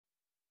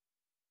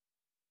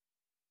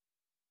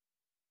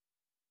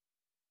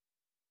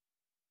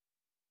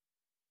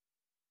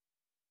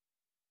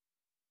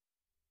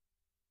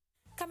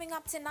Coming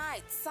up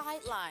tonight,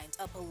 sidelined,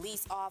 a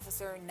police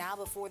officer now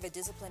before the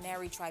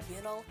disciplinary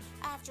tribunal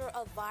after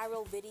a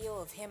viral video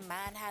of him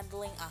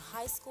manhandling a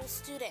high school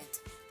student.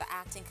 The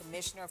acting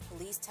commissioner of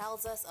police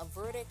tells us a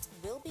verdict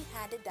will be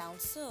handed down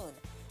soon.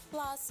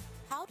 Plus,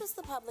 how does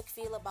the public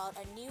feel about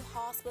a new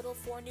hospital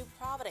for New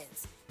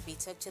Providence? We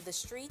took to the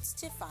streets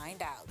to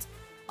find out.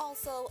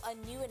 Also, a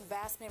new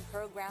investment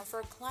program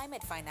for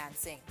climate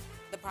financing.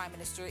 The Prime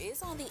Minister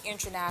is on the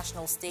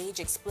international stage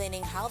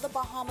explaining how the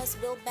Bahamas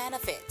will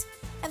benefit.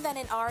 And then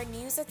in our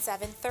news at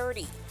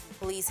 7:30,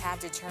 police have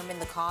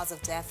determined the cause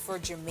of death for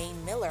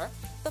Jermaine Miller,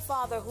 the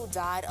father who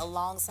died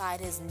alongside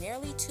his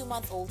nearly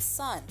 2-month-old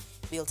son.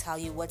 We'll tell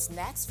you what's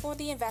next for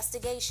the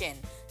investigation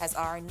as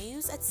our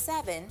news at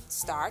 7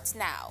 starts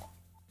now.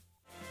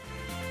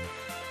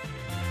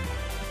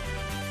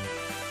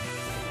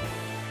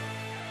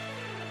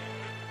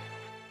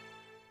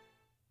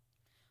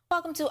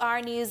 Welcome to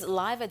our news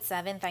live at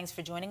 7. Thanks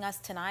for joining us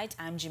tonight.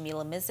 I'm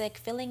Jamila Mizik,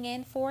 filling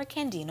in for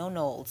Candino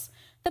Knowles.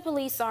 The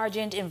police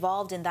sergeant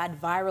involved in that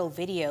viral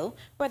video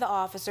where the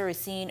officer is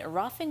seen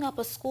roughing up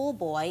a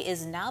schoolboy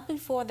is now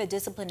before the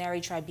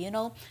disciplinary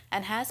tribunal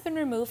and has been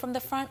removed from the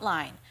front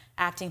line.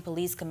 Acting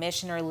Police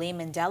Commissioner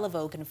Lehman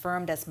Delaveau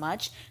confirmed as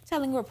much,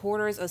 telling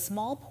reporters a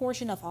small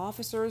portion of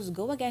officers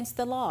go against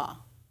the law.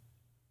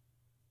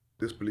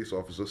 This police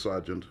officer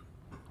sergeant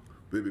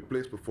will be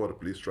placed before the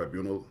police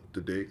tribunal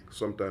today,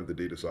 sometime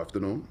today this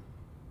afternoon,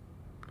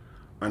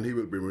 and he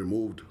will be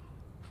removed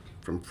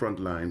from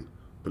frontline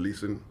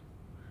policing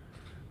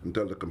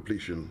until the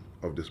completion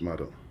of this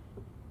matter.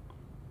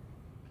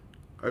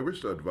 I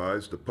wish to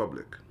advise the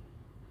public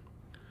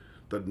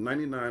that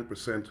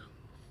 99%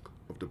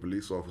 of the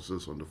police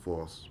officers on the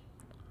force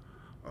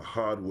are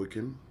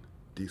hard-working,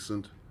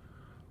 decent,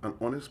 and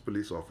honest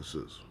police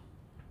officers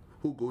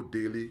who go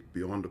daily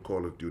beyond the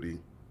call of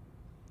duty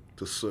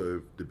to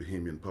serve the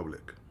Bahamian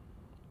public.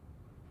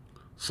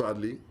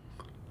 Sadly,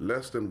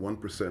 less than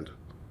 1%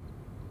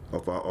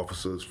 of our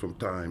officers from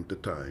time to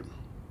time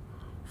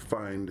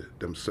find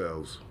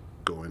themselves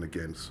going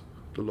against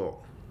the law.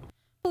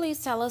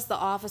 Police tell us the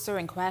officer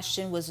in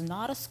question was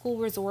not a school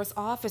resource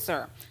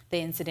officer. The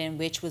incident,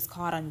 which was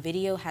caught on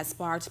video, has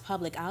sparked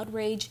public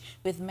outrage,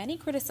 with many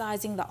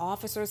criticizing the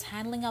officer's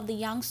handling of the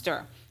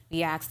youngster.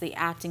 We asked the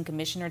acting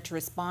commissioner to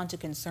respond to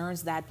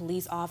concerns that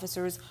police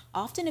officers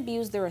often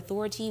abuse their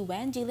authority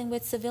when dealing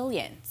with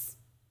civilians.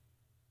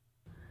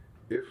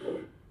 If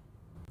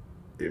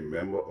a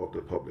member of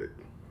the public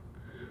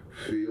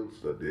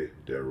feels that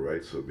their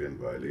rights have been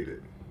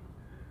violated,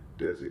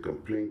 there's a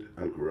complaint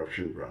and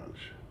corruption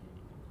branch.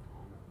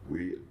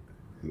 We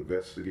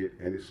investigate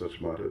any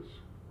such matters,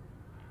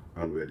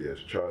 and where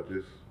there's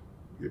charges,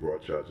 we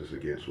brought charges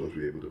against once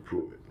we're able to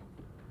prove it.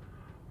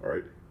 All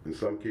right? In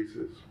some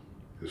cases,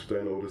 it's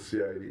turned over to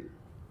CID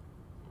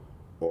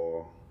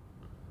or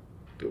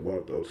to one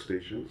of those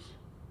stations,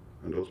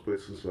 and those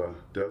places are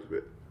dealt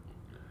with.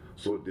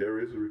 So there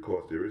is a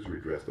recourse, there is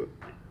redress that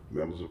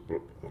members of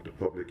the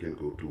public can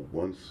go to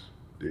once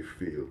they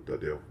feel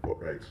that their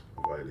rights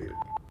are violated.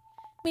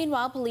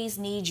 Meanwhile, police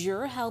need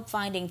your help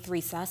finding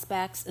 3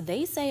 suspects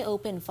they say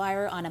opened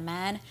fire on a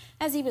man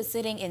as he was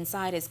sitting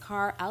inside his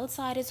car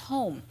outside his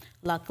home.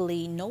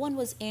 Luckily, no one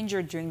was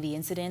injured during the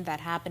incident that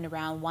happened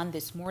around 1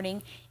 this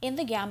morning in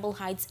the Gamble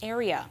Heights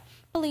area.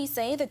 Police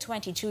say the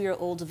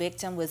 22-year-old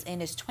victim was in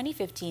his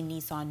 2015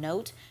 Nissan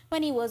Note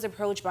when he was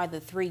approached by the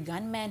 3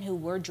 gunmen who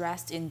were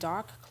dressed in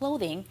dark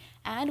clothing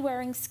and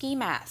wearing ski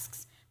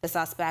masks. The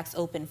suspects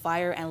opened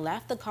fire and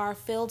left the car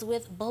filled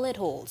with bullet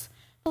holes.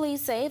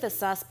 Police say the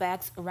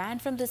suspects ran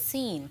from the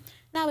scene.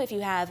 Now, if you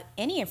have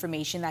any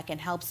information that can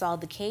help solve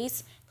the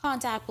case,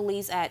 contact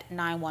police at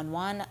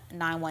 911,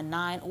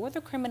 919, or the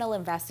Criminal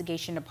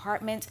Investigation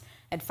Department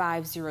at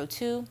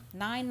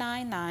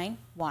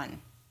 502-9991.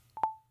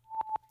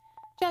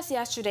 Just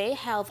yesterday,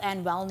 Health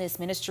and Wellness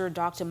Minister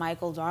Dr.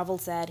 Michael Darville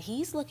said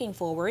he's looking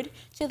forward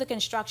to the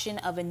construction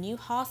of a new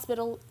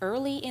hospital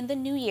early in the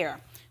new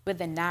year.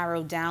 With a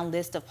narrowed down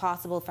list of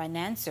possible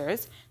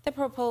financiers, the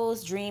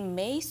proposed dream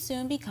may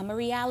soon become a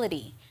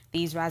reality.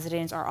 These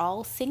residents are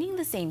all singing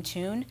the same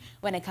tune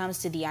when it comes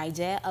to the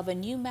idea of a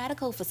new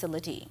medical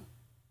facility.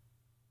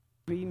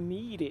 We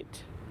need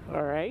it,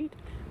 all right?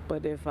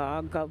 But if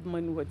our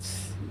government would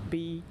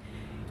be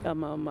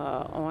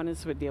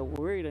honest with their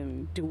word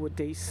and do what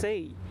they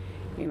say,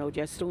 you know,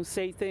 just don't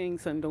say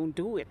things and don't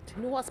do it.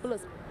 New hospital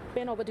has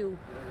been overdue.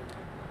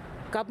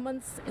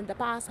 Governments in the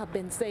past have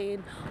been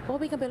saying, oh,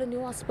 we can build a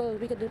new hospital,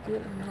 we can build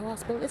a new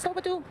hospital. It's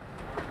overdue.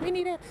 We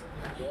need it.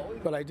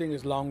 Well, I think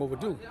it's long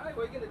overdue.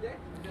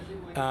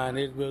 And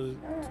it will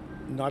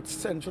not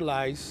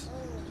centralize,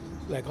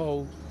 like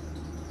how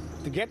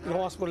to get to the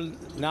hospital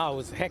now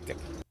is hectic.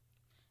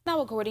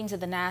 Now, according to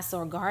the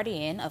Nassau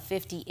Guardian, a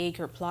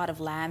 50-acre plot of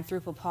land through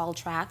Popal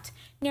Tract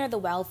near the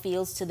well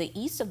fields to the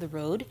east of the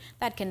road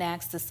that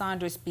connects the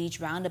Saunders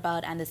Beach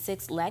roundabout and the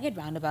Six-Legged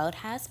roundabout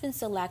has been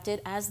selected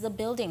as the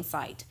building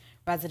site.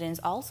 Residents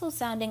also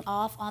sounding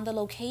off on the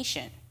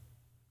location.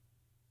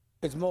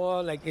 It's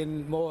more like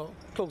more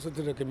closer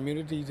to the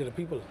community, to the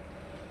people.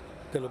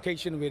 the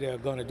location where they're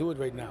going to do it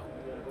right now.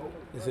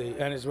 You see,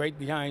 and it's right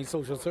behind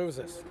social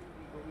services.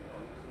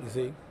 You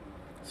see,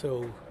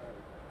 so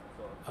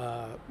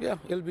yeah,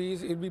 it'll be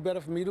easy. It'll be better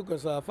for me too,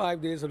 because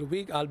 5 days of the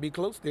week I'll be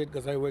close to it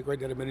because I work right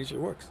there at the Ministry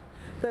of Works.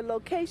 The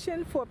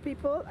location for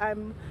people,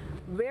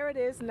 where it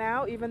is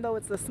now, even though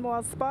it's a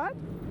small spot,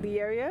 the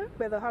area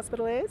where the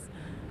hospital is,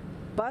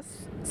 bus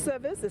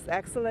service is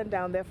excellent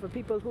down there for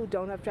people who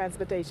don't have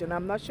transportation.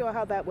 I'm not sure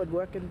how that would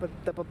work in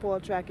the Paul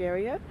track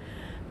area,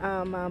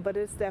 but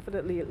it's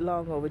definitely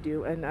long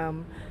overdue,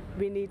 and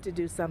we need to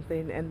do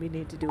something, and we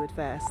need to do it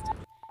fast.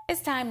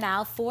 It's time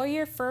now for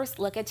your first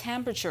look at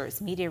temperatures.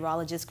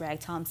 Meteorologist Greg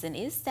Thompson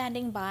is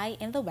standing by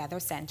in the Weather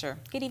Center.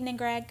 Good evening,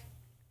 Greg.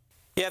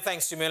 Yeah,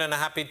 thanks, Jamila, and a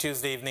happy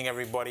Tuesday evening,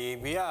 everybody.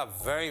 We are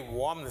very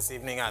warm this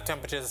evening. Our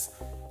temperatures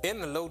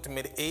in the low to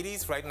mid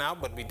 80s right now,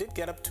 but we did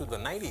get up to the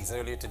 90s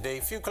earlier today.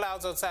 Few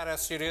clouds outside our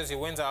studios. Your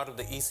winds are out of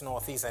the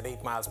east-northeast at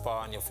 8 miles per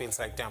hour, and your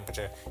feels-like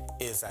temperature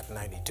is at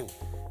 92.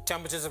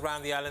 Temperatures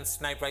around the islands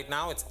tonight right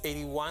now, it's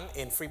 81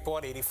 in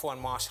Freeport, 84 in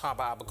Marsh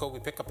Harbor, Abaco.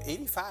 We pick up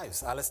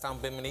 85s, Alistown,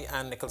 Bimini,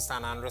 and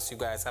Nicholstown, Andros. You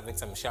guys having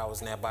some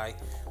showers nearby.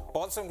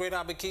 Also in Great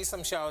Harbor Key,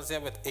 some showers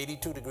there with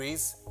 82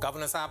 degrees.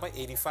 Governor's Harbor,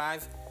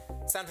 85.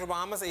 Central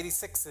Bahamas,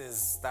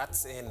 86s.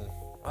 That's in,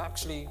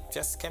 actually,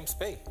 just Kemps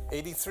Bay.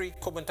 83,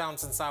 Coburn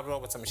Townsend,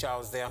 Sabro with some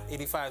showers there.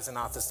 85s in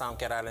Arthurstown,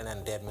 Cat Island,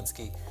 and Deadman's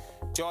Key.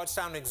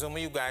 Georgetown, Exuma,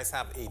 you guys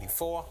have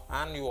 84,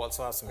 and you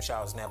also have some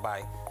showers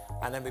nearby.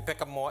 And then we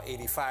pick up more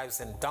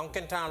 85s in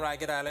Duncantown,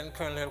 Ragged Island,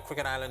 Colonel Hill,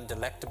 Cricket Island,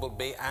 Delectable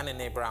Bay, and in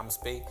Abrahams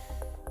Bay.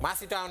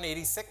 Matthewtown,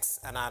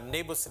 86, and our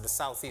neighbors to the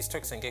southeast,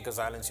 Turks and Caicos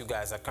Islands, you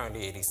guys are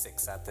currently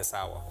 86 at this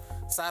hour.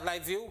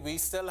 Satellite view, we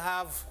still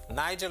have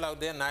Nigel out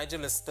there.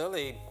 Nigel is still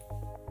a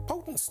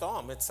potent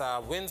storm. Its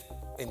winds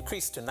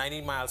increased to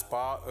 90 miles per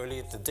hour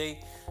earlier today,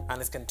 and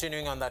it's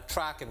continuing on that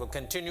track. It will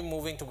continue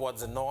moving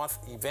towards the north,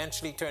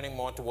 eventually turning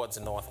more towards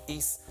the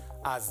northeast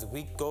as the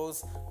week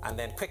goes, and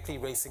then quickly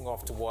racing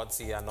off towards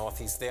the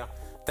northeast there.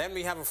 Then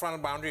we have a frontal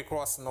boundary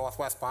across the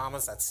northwest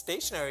Bahamas that's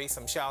stationary.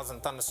 Some showers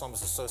and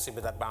thunderstorms associated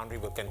with that boundary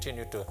will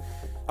continue to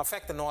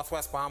affect the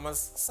northwest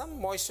Bahamas.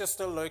 Some moisture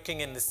still lurking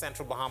in the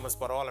central Bahamas,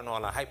 but all in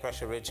all, a high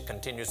pressure ridge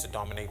continues to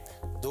dominate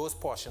those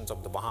portions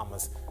of the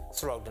Bahamas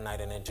throughout the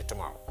night and into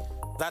tomorrow.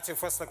 That's your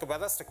first look at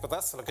weather. Stick with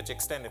us. A look at your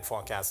extended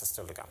forecast is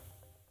still to come.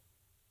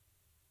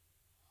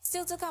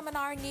 Still to come in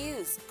our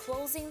news,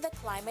 closing the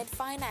climate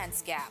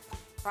finance gap.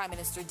 Prime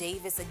Minister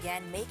Davis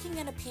again making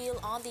an appeal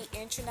on the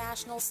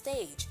international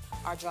stage.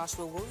 Our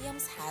Joshua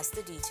Williams has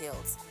the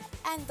details.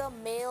 And the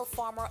Male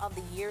Farmer of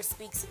the Year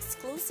speaks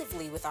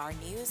exclusively with our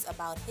news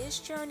about his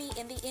journey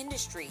in the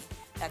industry.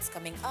 That's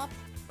coming up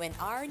when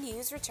our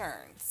news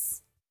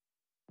returns.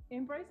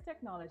 Embrace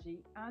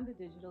technology and the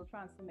digital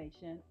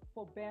transformation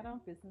for better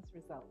business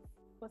results.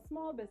 For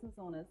small business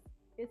owners,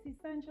 it's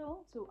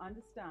essential to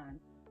understand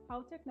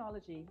how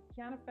technology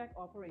can affect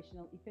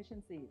operational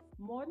efficiencies.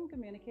 Modern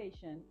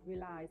communication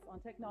relies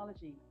on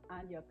technology,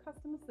 and your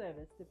customer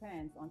service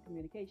depends on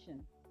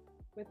communication.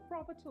 With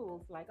proper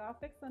tools like our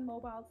fixed and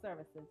mobile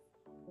services,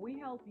 we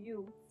help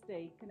you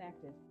stay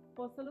connected.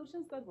 For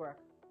solutions that work,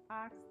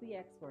 ask the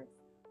experts.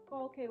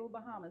 Call Cable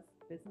Bahamas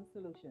Business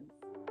Solutions.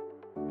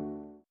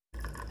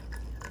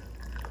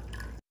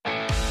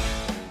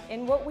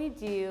 In what we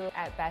do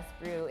at Best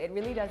Brew, it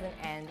really doesn't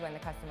end when the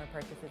customer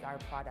purchases our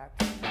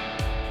product.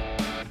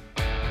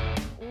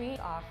 We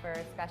offer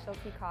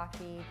specialty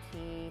coffee,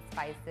 tea,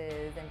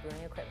 spices, and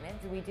brewing equipment.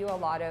 We do a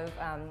lot of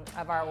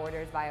our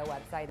orders via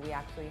website. We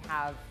actually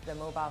have the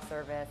mobile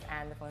service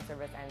and the phone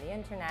service and the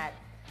internet.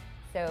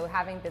 So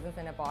having Business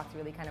in a Box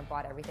really kind of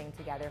brought everything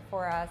together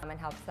for us and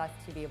helps us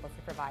to be able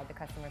to provide the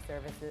customer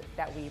services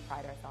that we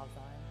pride ourselves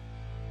on.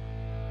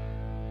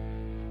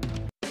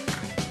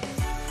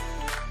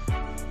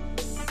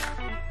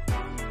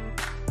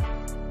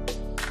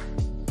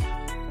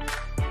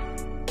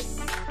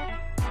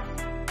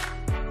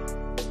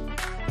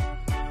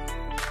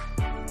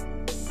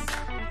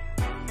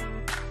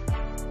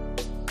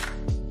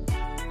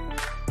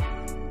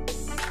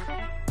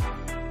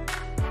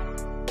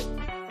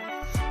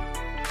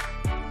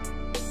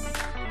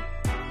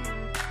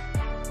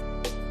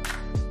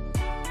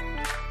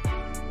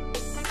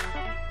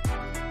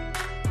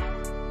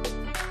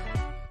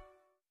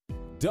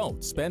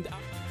 Don't spend.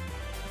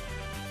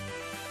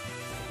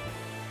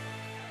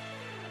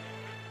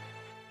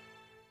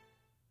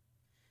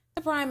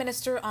 The Prime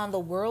Minister on the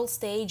world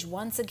stage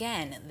once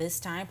again,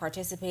 this time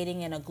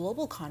participating in a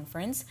global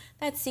conference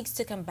that seeks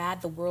to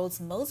combat the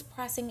world's most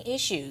pressing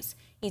issues.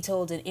 He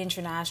told an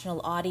international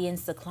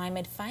audience the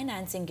climate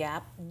financing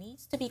gap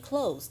needs to be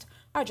closed.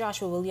 Our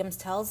Joshua Williams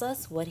tells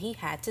us what he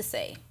had to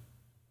say.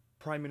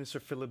 Prime Minister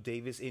Philip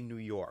Davis in New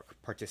York,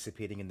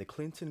 participating in the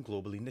Clinton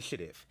Global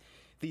Initiative.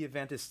 The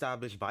event,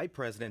 established by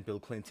President Bill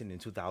Clinton in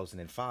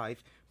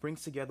 2005,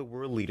 brings together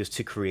world leaders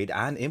to create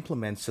and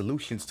implement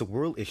solutions to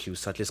world issues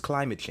such as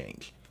climate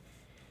change.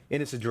 In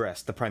his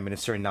address, the Prime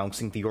Minister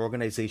announcing the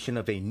organization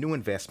of a new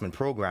investment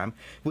program,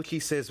 which he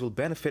says will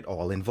benefit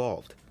all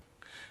involved.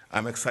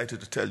 I'm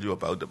excited to tell you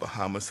about the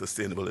Bahamas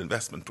Sustainable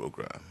Investment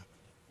Program.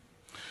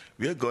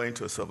 We are going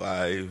to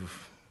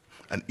survive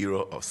an era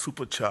of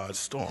supercharged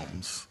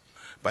storms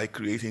by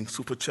creating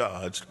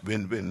supercharged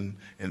win-win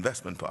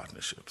investment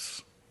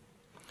partnerships.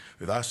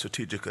 With our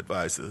strategic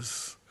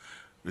advisors,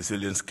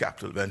 Resilience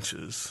Capital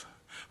Ventures,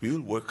 we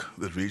will work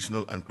with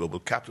regional and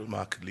global capital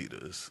market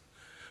leaders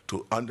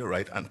to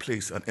underwrite and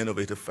place an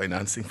innovative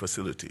financing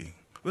facility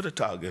with a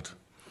target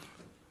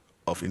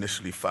of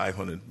initially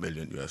 $500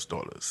 million.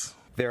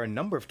 There are a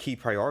number of key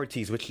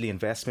priorities which the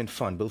investment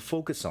fund will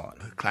focus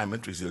on.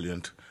 Climate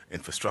resilient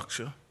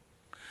infrastructure,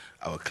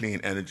 our clean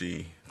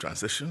energy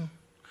transition,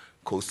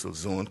 coastal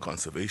zone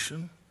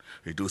conservation,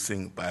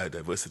 reducing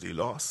biodiversity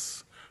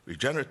loss,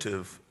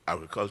 regenerative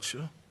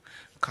agriculture,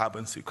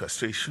 carbon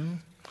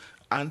sequestration,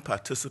 and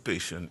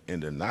participation in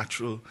the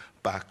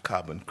natural-backed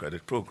carbon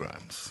credit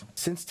programs.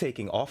 Since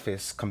taking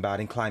office,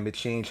 combating climate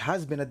change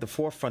has been at the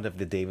forefront of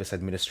the Davis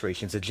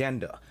administration's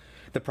agenda,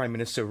 the Prime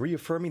Minister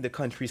reaffirming the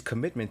country's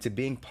commitment to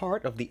being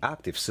part of the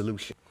active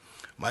solution.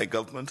 My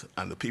government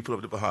and the people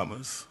of the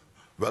Bahamas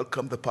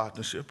welcome the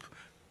partnership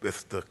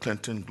with the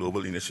Clinton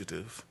Global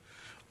Initiative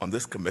on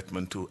this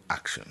commitment to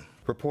action.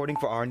 Reporting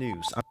for Our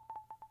News.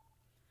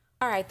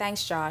 All right,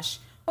 thanks, Josh.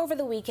 Over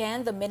the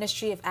weekend, the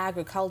Ministry of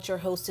Agriculture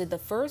hosted the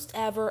first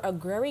ever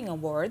Agrarian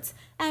Awards,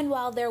 and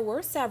while there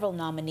were several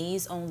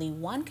nominees, only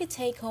one could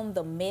take home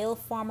the Male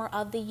Farmer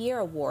of the Year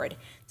award.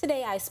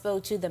 Today, I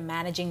spoke to the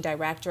Managing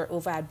Director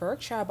over at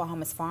Berkshire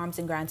Bahamas Farms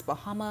in Grants,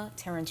 Bahama,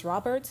 Terrence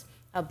Roberts,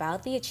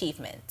 about the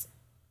achievement.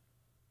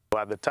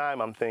 At the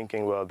time, I'm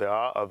thinking, well, there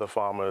are other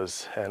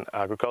farmers and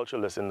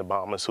agriculturalists in the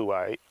Bahamas who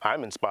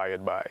I'm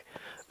inspired by.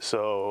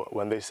 So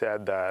when they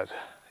said that,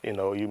 you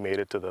know, you made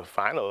it to the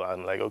final,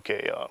 I'm like,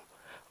 okay,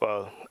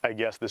 well, I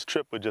guess this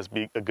trip would just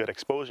be a good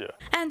exposure.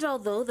 And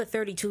although the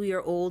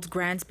 32-year-old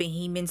Grants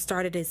Bahamian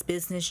started his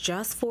business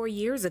just 4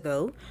 years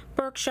ago,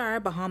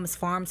 Berkshire Bahamas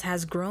Farms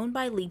has grown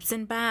by leaps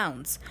and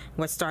bounds.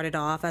 What started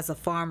off as a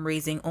farm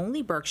raising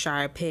only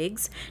Berkshire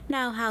pigs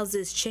now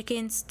houses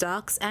chickens,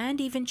 ducks,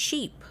 and even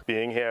sheep.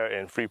 Being here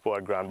in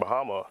Freeport, Grand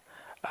Bahama,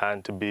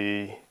 and to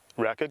be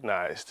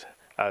recognized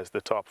as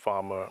the top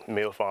farmer,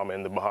 male farmer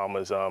in the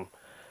Bahamas,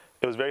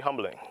 it was very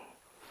humbling.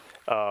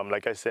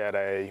 Like I said,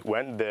 I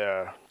went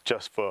there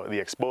just for the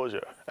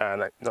exposure.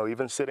 And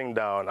even sitting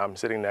down, I'm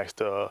sitting next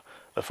to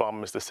the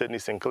farmer, Mr. Sidney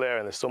Sinclair,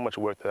 and there's so much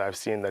work that I've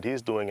seen that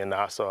he's doing in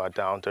Nassau,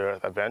 Down to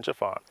Earth Adventure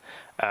Farm.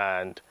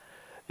 And,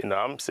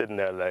 I'm sitting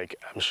there like,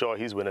 I'm sure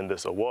he's winning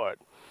this award.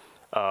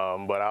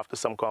 But after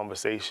some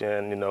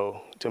conversation,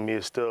 to me,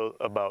 it's still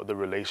about the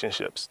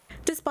relationships.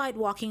 Despite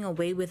walking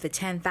away with the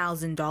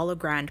 $10,000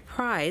 grand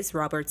prize,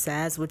 Robert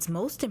says what's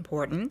most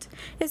important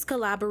is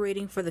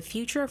collaborating for the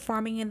future of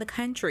farming in the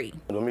country.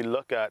 When we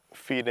look at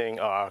feeding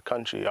our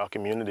country, our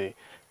community,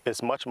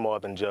 it's much more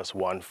than just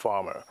one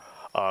farmer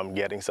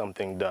getting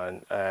something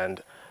done.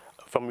 And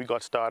from we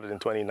got started in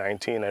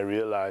 2019, I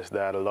realized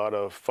that a lot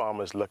of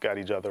farmers look at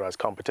each other as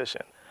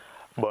competition.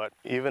 But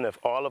even if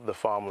all of the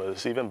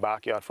farmers, even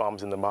backyard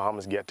farmers in the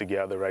Bahamas, get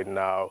together right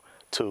now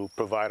to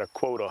provide a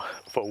quota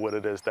for what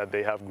it is that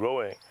they have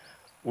growing,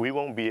 we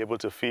won't be able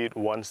to feed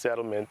one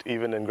settlement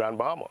even in Grand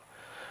Bahama.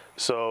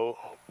 So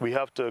we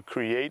have to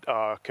create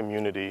our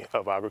community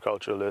of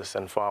agriculturalists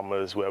and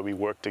farmers where we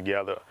work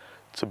together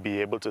to be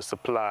able to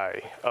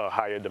supply a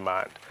higher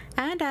demand.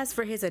 And as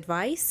for his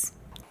advice?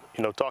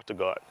 Talk to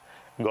God.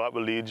 God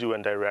will lead you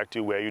and direct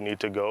you where you need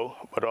to go,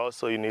 but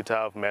also you need to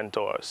have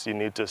mentors. You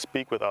need to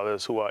speak with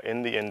others who are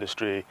in the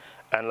industry,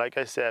 and like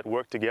I said,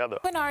 work together.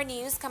 When our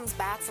news comes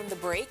back from the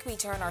break, we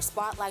turn our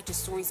spotlight to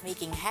stories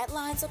making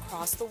headlines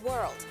across the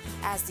world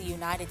as the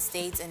United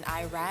States and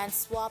Iran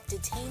swap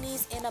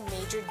detainees in a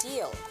major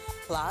deal.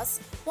 Plus,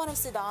 one of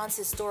Sudan's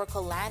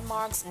historical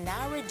landmarks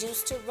now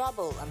reduced to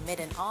rubble amid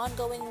an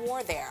ongoing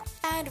war there.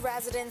 And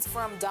residents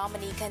from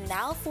Dominica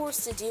now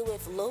forced to deal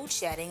with load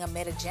shedding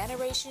amid a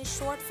generation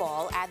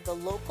shortfall at the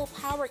local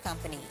power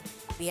company.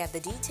 We have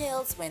the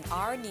details when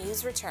our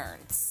news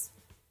returns.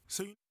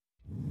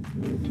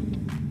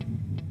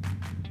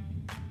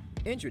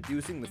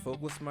 Introducing the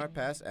Focal Smart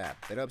Pass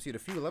app that helps you to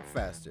fuel up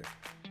faster.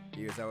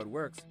 Here's how it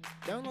works.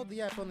 Download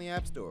the app on the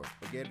App Store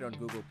or get it on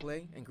Google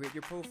Play and create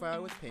your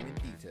profile with payment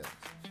details.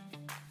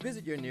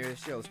 Visit your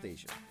nearest Shell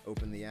station,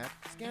 open the app,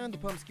 scan the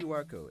pump's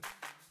QR code,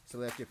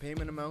 select your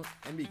payment amount,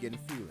 and begin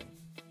fueling.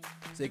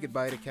 Say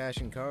goodbye to cash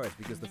and cards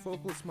because the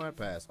Focal Smart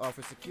Pass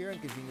offers secure and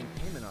convenient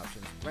payment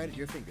options right at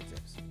your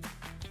fingertips.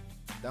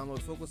 Download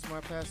Focal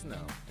Smart Pass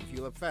now and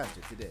fuel up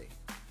faster today.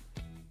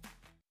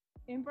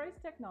 Embrace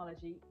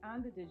technology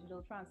and the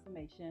digital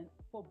transformation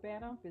for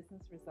better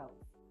business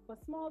results. For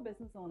small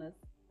business owners,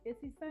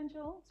 it's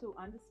essential to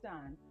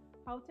understand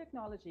how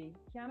technology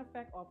can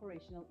affect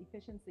operational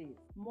efficiencies.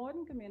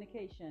 Modern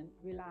communication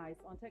relies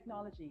on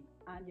technology,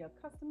 and your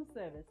customer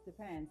service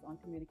depends on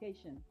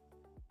communication.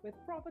 With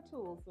proper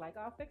tools like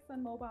our fixed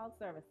and mobile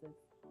services,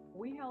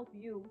 we help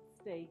you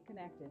stay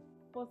connected.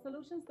 For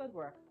solutions that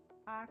work,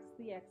 ask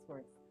the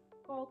experts.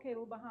 Call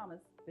Cable Bahamas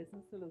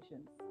Business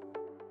Solutions.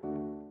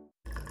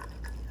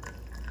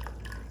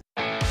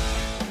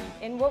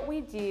 In what we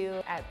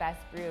do at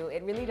Best Brew,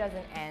 it really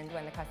doesn't end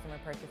when the customer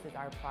purchases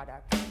our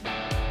product.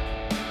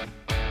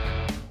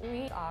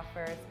 We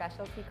offer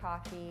specialty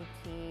coffee,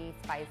 tea,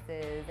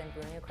 spices, and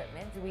brewing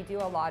equipment. We do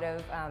a lot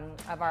of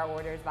our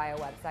orders via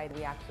website.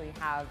 We actually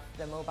have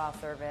the mobile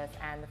service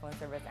and the phone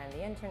service and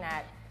the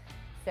internet.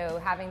 So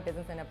having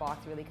business in a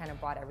box really kind of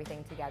brought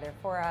everything together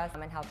for us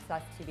and helps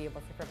us to be able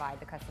to provide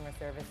the customer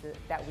services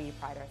that we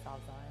pride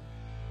ourselves on.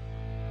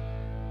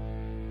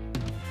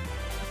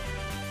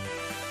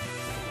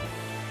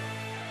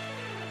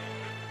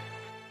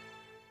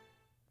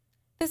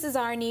 This is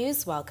our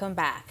news. Welcome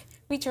back.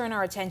 We turn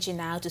our attention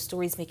now to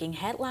stories making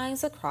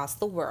headlines across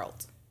the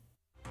world.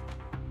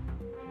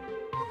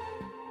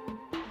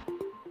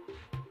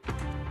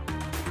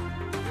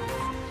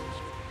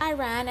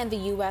 Iran and the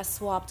U.S.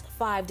 swapped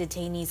 5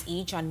 detainees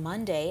each on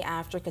Monday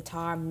after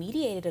Qatar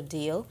mediated a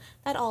deal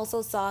that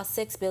also saw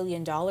 $6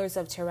 billion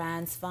of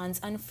Tehran's funds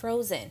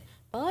unfrozen.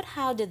 But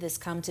how did this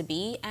come to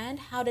be and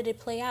how did it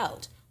play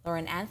out?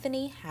 Lauren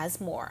Anthony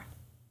has more.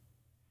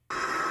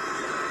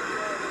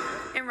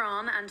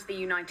 Iran and the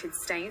United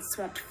States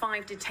swapped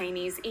 5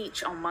 detainees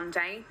each on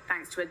Monday,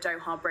 thanks to a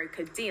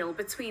Doha-brokered deal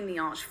between the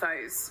arch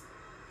foes.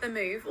 The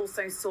move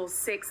also saw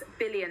 $6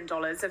 billion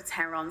of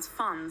Tehran's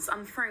funds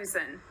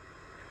unfrozen.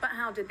 But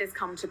how did this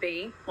come to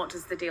be? What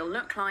does the deal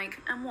look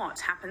like? And what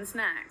happens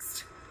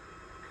next?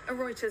 A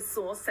Reuters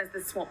source says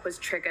the swap was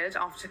triggered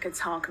after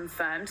Qatar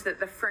confirmed that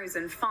the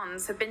frozen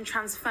funds have been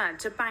transferred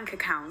to bank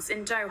accounts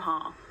in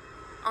Doha.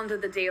 Under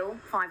the deal,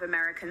 5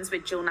 Americans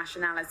with dual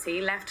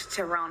nationality left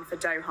Tehran for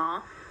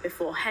Doha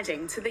before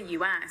heading to the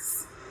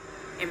US.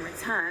 In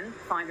return,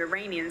 5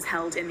 Iranians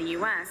held in the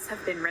US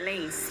have been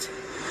released.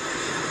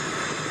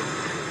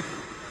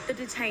 The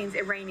detained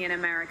Iranian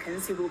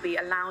Americans who will be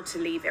allowed to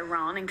leave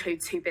Iran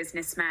include 2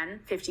 businessmen,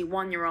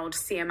 51-year-old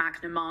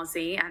Siamak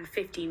Namazi and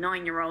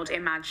 59-year-old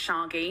Imad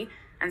Shaghi,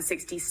 and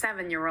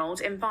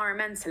 67-year-old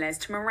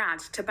environmentalist Murad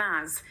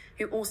Tabaz,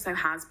 who also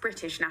has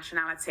British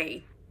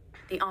nationality.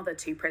 The other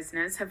 2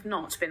 prisoners have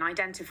not been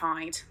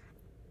identified.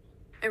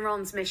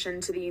 Iran's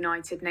mission to the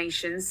United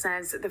Nations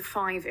says the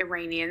 5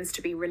 Iranians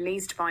to be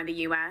released by the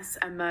US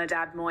are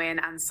Murdad Moin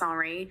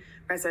Ansari,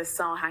 Reza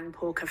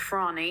Sarhangpour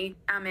Kafrani,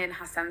 Amin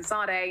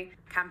Hassanzadeh,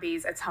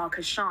 Kambiz Attar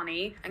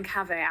Kashani, and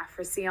Kaveh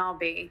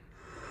Afrasiabi.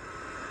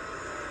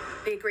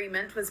 The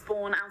agreement was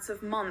born out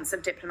of months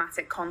of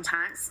diplomatic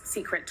contacts,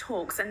 secret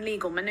talks, and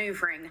legal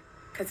maneuvering.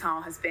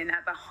 Qatar has been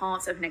at the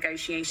heart of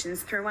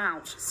negotiations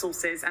throughout,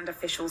 sources and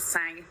officials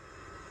say.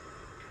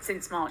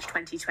 Since March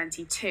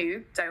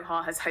 2022,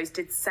 Doha has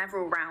hosted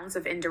several rounds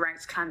of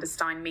indirect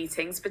clandestine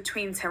meetings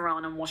between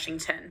Tehran and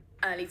Washington.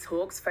 Early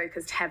talks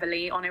focused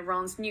heavily on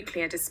Iran's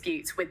nuclear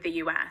dispute with the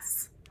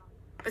US.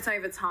 But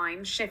over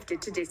time,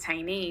 shifted to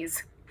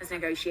detainees, as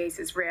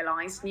negotiators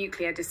realized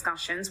nuclear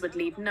discussions would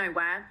lead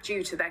nowhere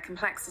due to their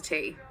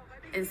complexity.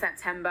 In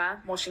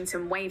September,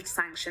 Washington waived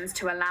sanctions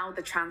to allow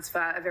the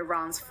transfer of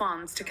Iran's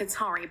funds to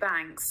Qatari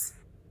banks.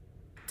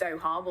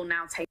 Doha will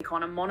now take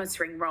on a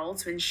monitoring role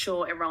to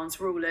ensure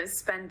Iran's rulers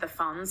spend the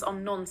funds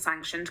on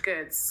non-sanctioned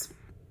goods.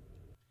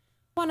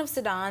 One of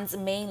Sudan's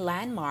main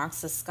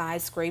landmarks, a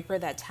skyscraper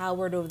that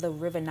towered over the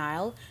River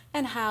Nile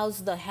and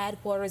housed the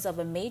headquarters of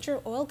a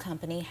major oil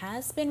company,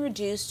 has been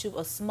reduced to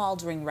a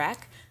smoldering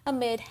wreck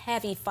amid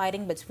heavy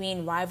fighting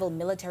between rival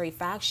military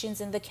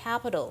factions in the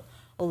capital.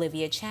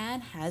 Olivia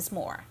Chan has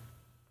more.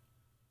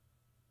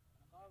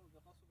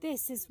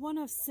 This is one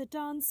of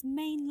Sudan's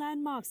main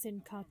landmarks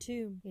in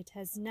Khartoum. It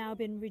has now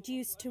been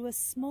reduced to a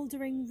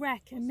smoldering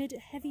wreck amid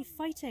heavy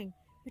fighting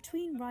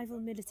between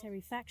rival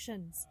military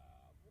factions.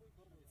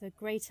 The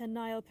Greater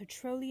Nile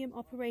Petroleum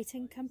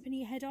Operating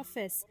Company head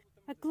office,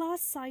 a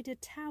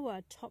glass-sided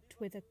tower topped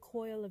with a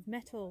coil of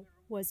metal,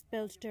 was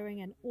built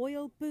during an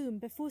oil boom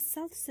before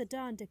South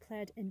Sudan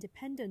declared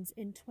independence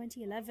in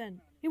 2011.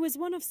 It was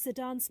one of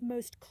Sudan's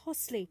most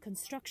costly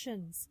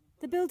constructions.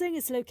 The building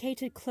is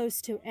located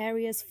close to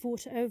areas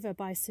fought over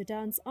by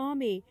Sudan's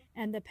army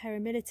and the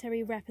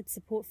paramilitary Rapid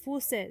Support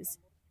Forces.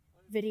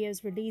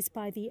 Videos released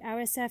by the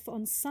RSF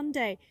on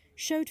Sunday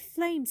showed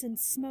flames and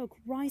smoke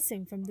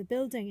rising from the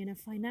building in a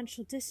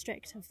financial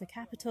district of the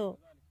capital.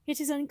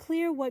 It is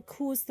unclear what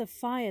caused the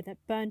fire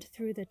that burned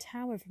through the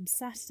tower from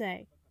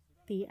Saturday.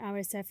 The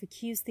RSF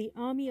accused the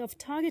army of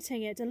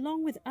targeting it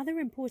along with other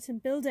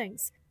important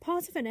buildings,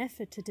 part of an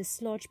effort to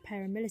dislodge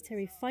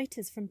paramilitary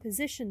fighters from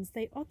positions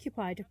they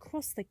occupied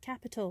across the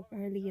capital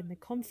early in the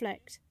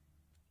conflict.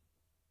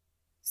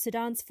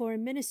 Sudan's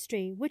foreign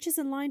ministry, which is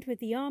aligned with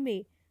the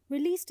army,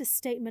 released a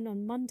statement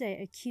on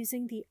Monday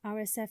accusing the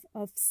RSF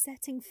of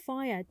setting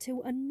fire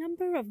to a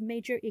number of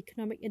major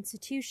economic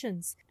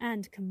institutions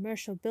and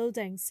commercial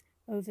buildings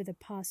over the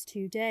past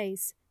 2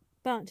 days,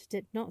 but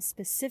did not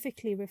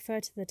specifically refer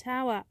to the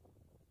tower.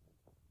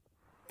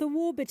 The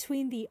war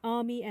between the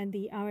army and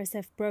the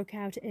RSF broke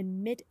out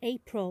in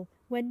mid-April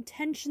when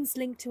tensions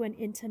linked to an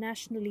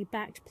internationally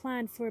backed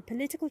plan for a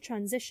political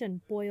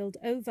transition boiled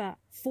over,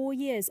 4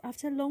 years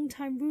after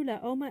longtime ruler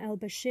Omar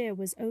al-Bashir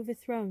was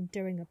overthrown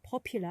during a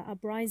popular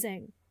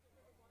uprising.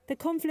 The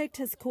conflict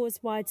has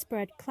caused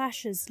widespread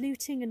clashes,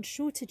 looting and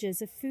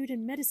shortages of food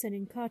and medicine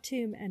in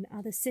Khartoum and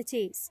other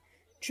cities,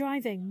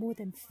 driving more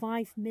than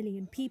 5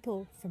 million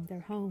people from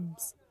their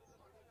homes.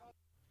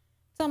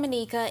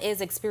 Dominica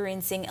is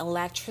experiencing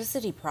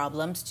electricity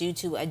problems due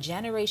to a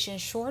generation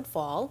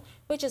shortfall,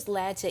 which has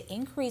led to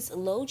increased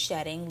load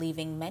shedding,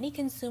 leaving many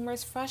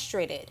consumers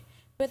frustrated.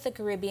 With the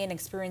Caribbean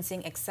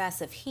experiencing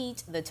excessive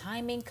heat, the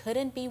timing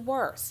couldn't be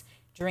worse.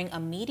 During a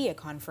media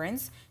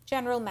conference,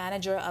 General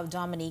Manager of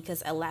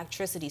Dominica's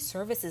Electricity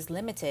Services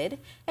Limited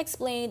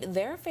explained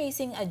they're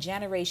facing a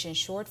generation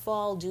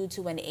shortfall due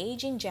to an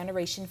aging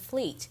generation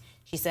fleet.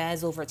 She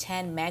says over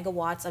 10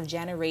 megawatts of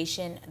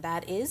generation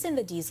that is in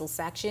the diesel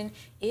section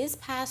is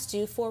past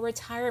due for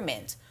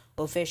retirement.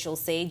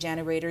 Officials say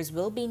generators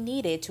will be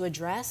needed to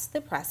address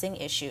the pressing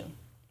issue.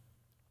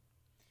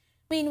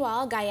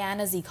 Meanwhile,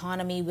 Guyana's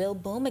economy will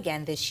boom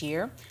again this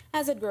year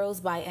as it grows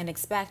by an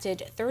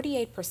expected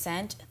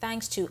 38%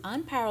 thanks to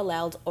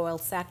unparalleled oil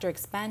sector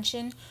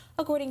expansion,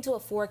 according to a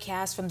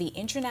forecast from the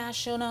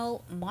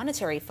International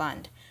Monetary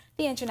Fund.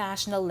 The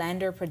international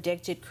lender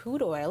predicted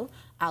crude oil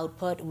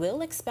output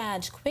will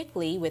expand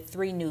quickly, with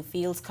 3 new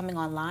fields coming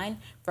online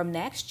from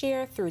next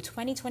year through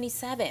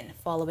 2027,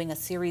 following a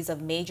series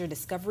of major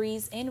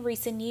discoveries in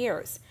recent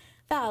years.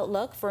 The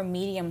outlook for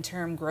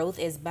medium-term growth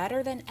is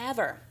better than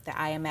ever, the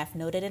IMF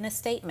noted in a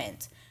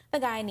statement. The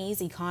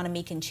Guyanese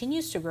economy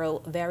continues to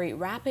grow very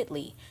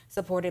rapidly,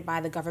 supported by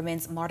the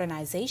government's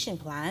modernization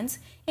plans,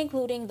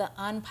 including the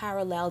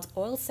unparalleled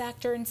oil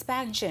sector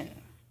expansion.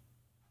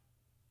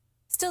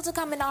 Still to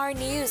come in our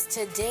news,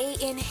 today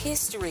in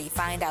history,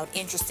 find out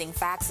interesting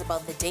facts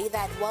about the day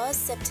that was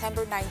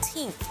September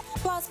 19th.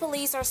 Plus,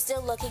 police are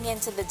still looking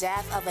into the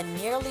death of a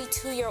nearly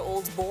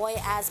 2-year-old boy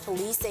as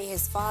police say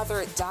his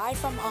father died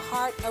from a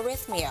heart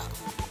arrhythmia.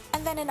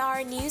 And then in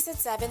our news at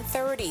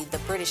 7:30, the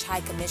British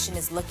High Commission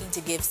is looking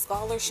to give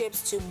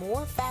scholarships to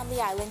more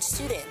Family Island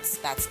students.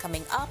 That's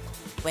coming up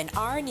when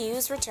our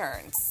news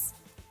returns.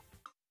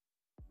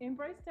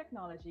 Embrace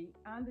technology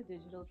and the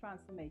digital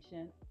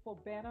transformation for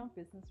better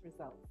business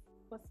results.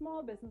 For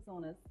small business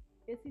owners,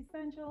 it's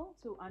essential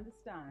to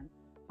understand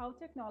how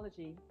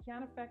technology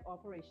can affect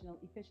operational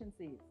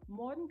efficiencies.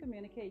 Modern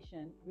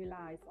communication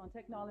relies on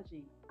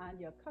technology, and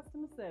your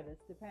customer service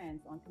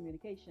depends on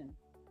communication.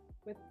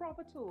 With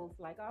proper tools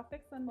like our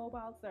fixed and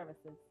mobile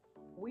services,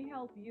 we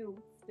help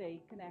you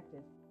stay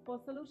connected. For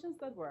solutions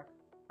that work,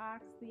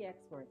 ask the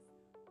experts.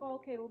 Call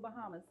Cable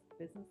Bahamas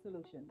Business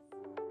Solutions.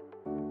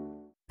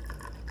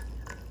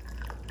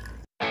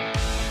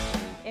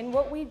 In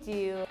what we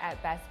do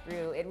at Best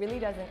Brew, it really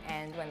doesn't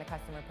end when the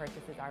customer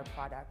purchases our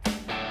product.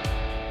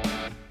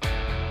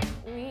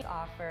 We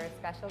offer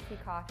specialty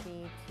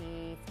coffee,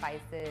 tea,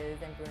 spices,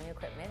 and brewing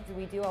equipment.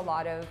 We do a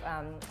lot of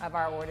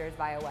our orders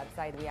via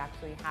website. We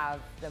actually have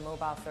the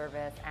mobile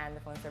service and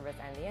the phone service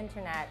and the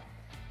internet.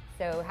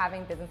 So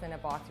having business in a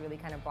box really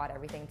kind of brought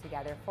everything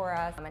together for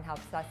us and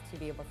helps us to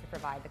be able to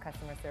provide the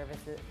customer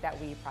services that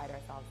we pride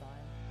ourselves on.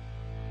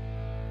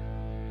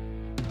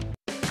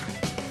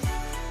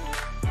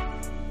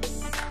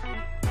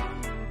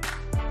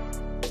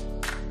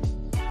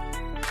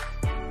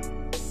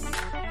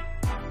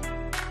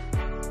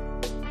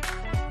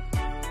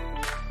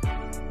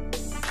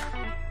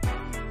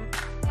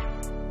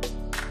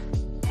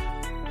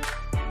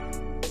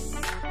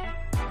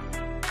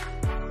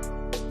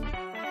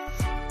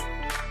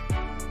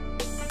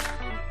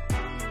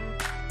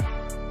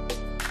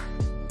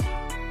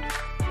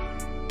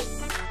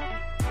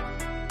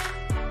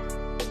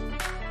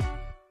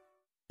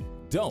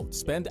 Don't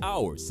spend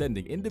hours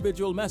sending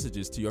individual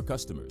messages to your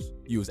customers.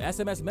 Use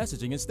SMS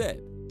messaging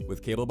instead.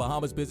 With Cable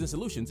Bahamas Business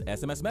Solutions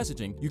SMS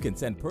messaging, you can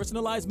send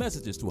personalized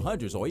messages to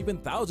hundreds or even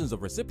thousands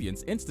of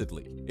recipients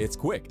instantly. It's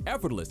quick,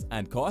 effortless,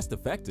 and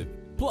cost-effective.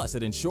 Plus,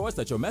 it ensures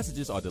that your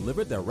messages are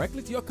delivered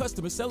directly to your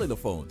customers' cellular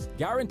phones,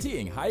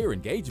 guaranteeing higher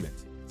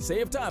engagement.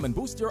 Save time and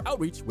boost your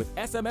outreach with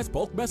SMS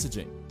bulk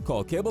messaging.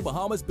 Call Cable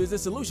Bahamas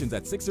Business Solutions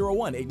at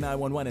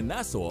 601-8911 in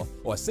Nassau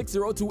or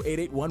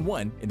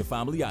 602-8811 in the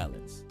Family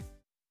Islands.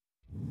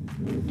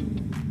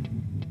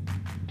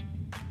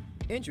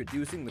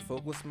 Introducing the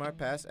Focal Smart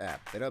Pass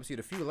app that helps you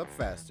to fuel up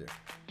faster.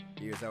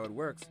 Here's how it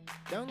works.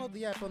 Download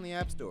the app on the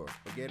App Store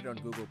or get it on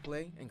Google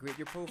Play and create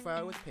your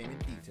profile with payment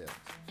details.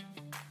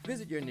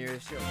 Visit your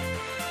nearest showroom.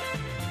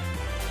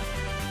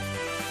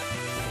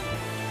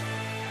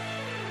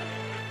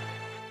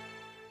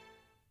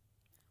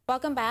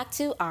 Welcome back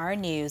to our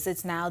news.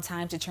 It's now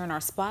time to turn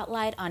our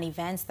spotlight on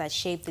events that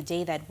shaped the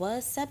day that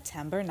was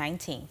September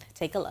 19th.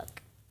 Take a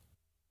look.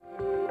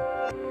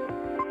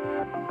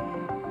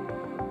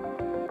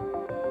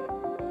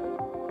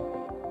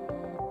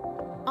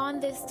 On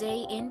this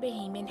day in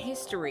Bahamian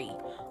history,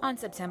 on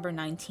September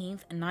 19,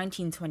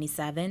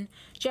 1927,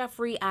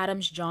 Jeffrey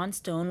Adams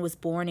Johnstone was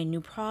born in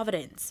New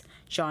Providence.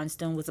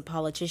 Johnstone was a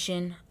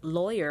politician,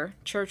 lawyer,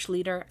 church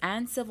leader,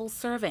 and civil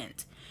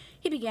servant.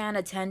 He began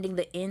attending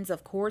the Inns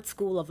of Court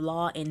School of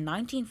Law in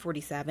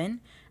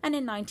 1947, and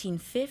in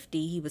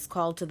 1950 he was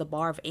called to the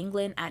Bar of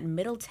England at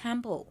Middle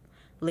Temple.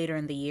 Later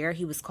in the year,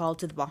 he was called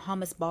to the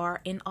Bahamas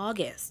Bar in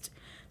August.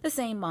 The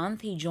same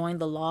month, he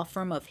joined the law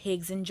firm of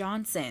Higgs &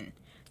 Johnson.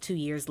 2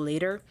 years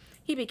later,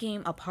 he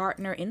became a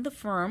partner in the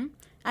firm,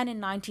 and in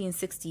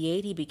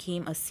 1968 he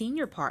became a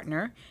senior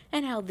partner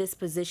and held this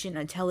position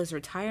until his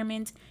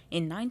retirement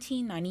in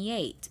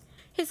 1998.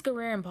 His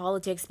career in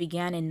politics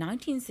began in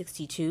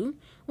 1962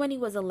 when he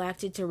was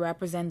elected to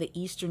represent the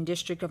Eastern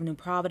District of New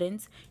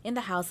Providence in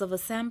the House of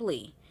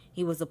Assembly.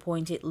 He was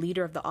appointed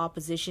leader of the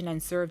opposition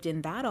and served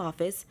in that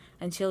office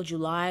until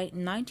July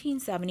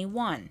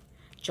 1971.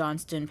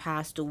 Johnston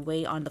passed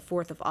away on the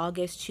 4th of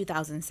August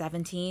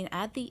 2017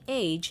 at the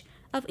age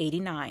of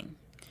 89.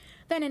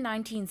 Then in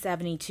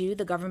 1972,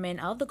 the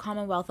government of the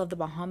Commonwealth of the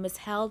Bahamas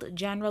held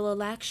general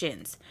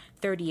elections.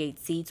 38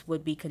 seats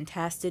would be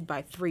contested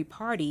by 3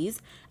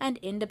 parties and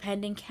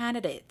independent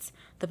candidates.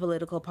 The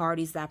political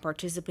parties that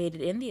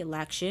participated in the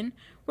election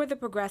were the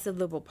Progressive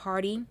Liberal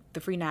Party, the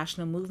Free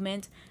National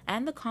Movement,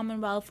 and the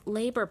Commonwealth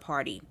Labour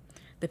Party.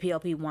 The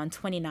PLP won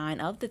 29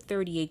 of the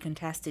 38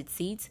 contested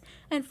seats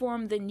and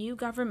formed the new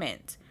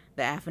government.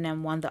 The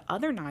FNM won the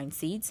other 9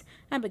 seats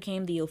and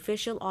became the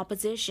official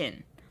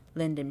opposition.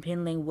 Lyndon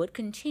Pinling would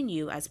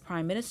continue as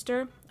Prime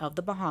Minister of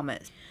the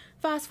Bahamas.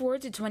 Fast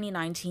forward to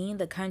 2019,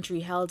 the country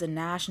held a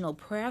national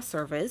prayer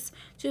service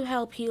to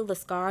help heal the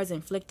scars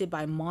inflicted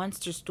by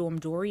Monster Storm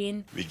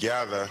Dorian. We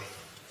gather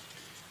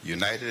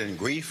united in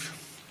grief,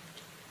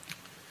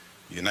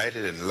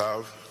 united in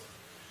love,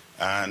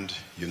 and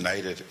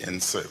united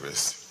in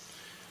service.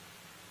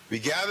 We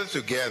gather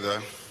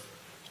together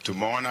to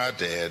mourn our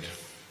dead,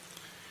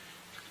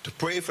 to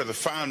pray for the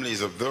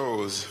families of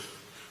those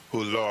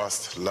who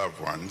lost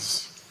loved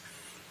ones,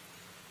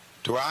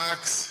 to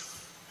ask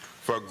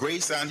for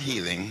grace and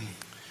healing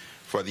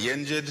for the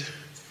injured,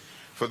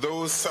 for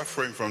those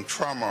suffering from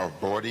trauma of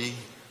body,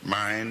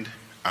 mind,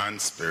 and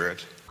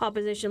spirit.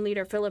 Opposition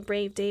leader Philip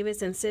Brave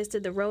Davis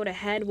insisted the road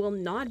ahead will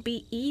not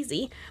be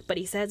easy, but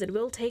he says it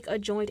will take a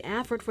joint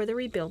effort for the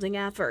rebuilding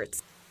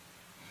efforts.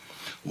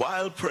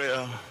 While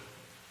prayer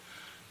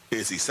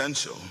is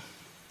essential,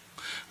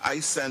 I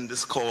send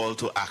this call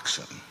to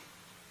action.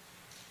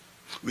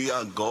 We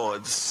are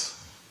God's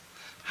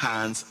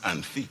hands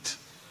and feet.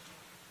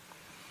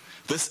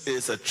 This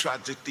is a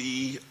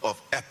tragedy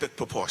of epic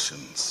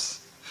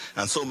proportions,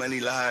 and so many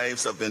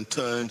lives have been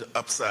turned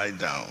upside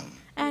down.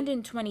 And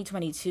in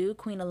 2022,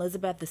 Queen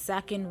Elizabeth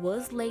II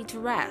was laid to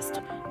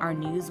rest. Our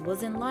News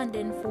was in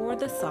London for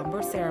the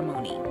somber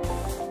ceremony.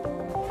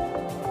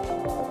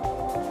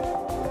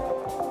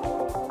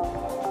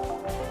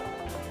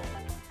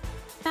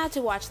 Now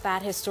to watch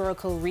that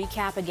historical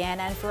recap again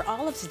and for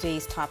all of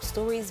today's top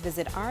stories,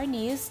 visit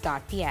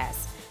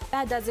ournews.bs.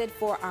 That does it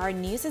for our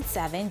news at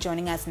 7.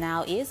 Joining us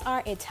now is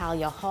our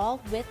Italia Hall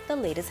with the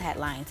latest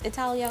headlines.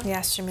 Italia.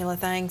 Yes, Jamila,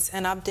 thanks.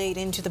 An update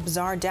into the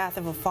bizarre death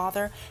of a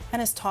father and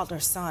his toddler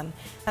son.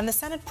 And the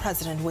Senate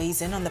President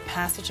weighs in on the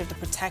passage of the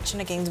Protection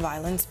Against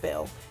Violence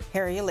bill.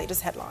 Here are your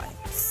latest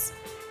headlines.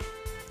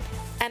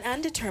 An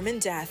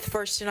undetermined death.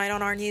 First tonight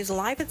on our news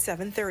live at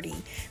 7:30.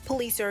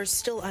 Police are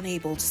still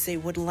unable to say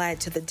what led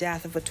to the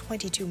death of a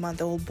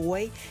 22-month-old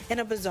boy in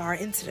a bizarre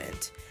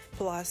incident.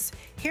 Plus,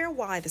 hear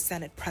why the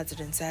Senate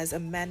President says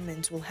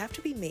amendments will have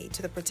to be made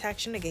to the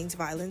Protection Against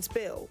Violence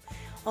bill.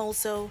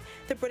 Also,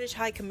 the British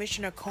High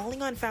Commissioner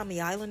calling on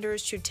Family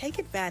Islanders to take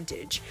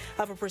advantage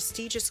of a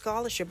prestigious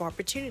scholarship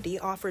opportunity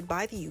offered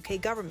by the UK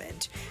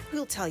government.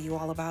 We'll tell you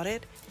all about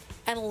it.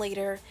 And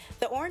later,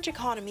 the orange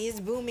economy is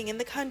booming in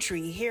the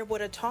country. Hear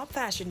what a top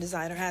fashion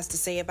designer has to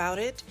say about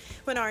it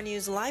when our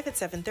news live at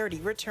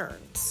 7:30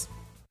 returns.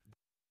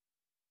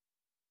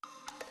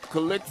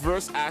 Collect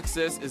Verse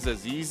access is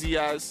as easy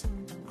as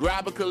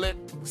grab a Collect,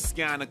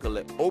 scan a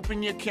Collect.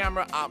 Open your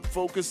camera app,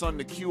 focus on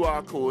the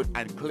QR code,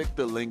 and click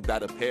the link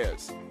that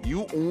appears.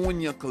 You own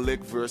your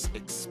Collect Verse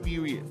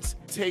experience.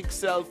 Take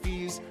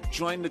selfies,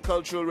 join the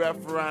cultural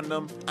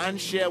referendum,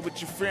 and share with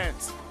your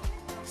friends.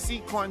 See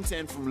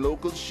content from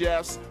local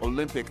chefs,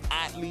 Olympic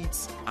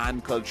athletes,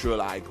 and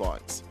cultural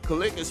icons.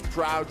 Collect is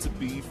proud to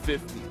be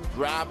 50.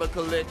 Grab a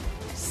Collect,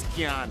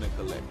 scan a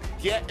Collect.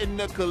 Get in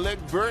the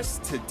Collect Verse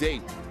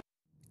today.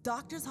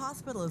 Doctors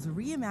Hospital is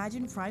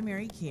reimagined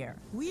primary care.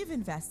 We have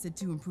invested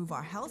to improve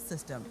our health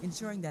system,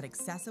 ensuring that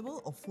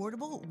accessible,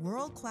 affordable,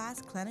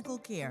 world-class clinical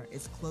care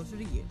is closer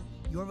to you.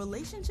 Your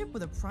relationship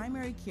with a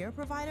primary care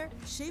provider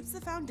shapes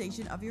the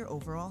foundation of your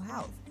overall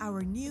health.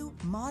 Our new,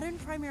 modern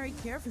primary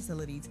care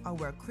facilities are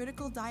where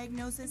critical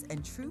diagnosis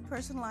and true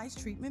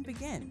personalized treatment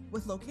begin.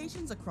 With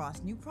locations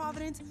across New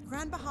Providence,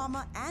 Grand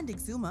Bahama, and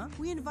Exuma,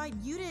 we invite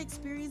you to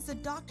experience the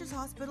Doctors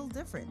Hospital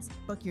difference.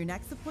 Book your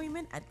next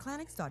appointment at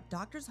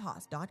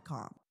clinics.doctorshos.com.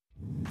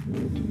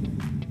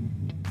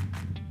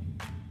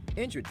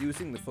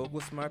 Introducing the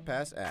Focal Smart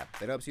Pass app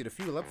that helps you to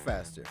fuel up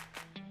faster.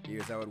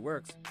 Here's how it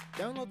works.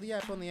 Download the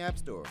app on the App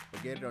Store or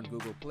get it on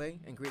Google Play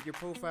and create your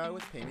profile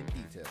with payment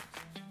details.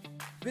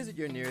 Visit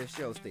your nearest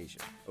Shell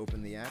station.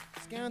 Open the app,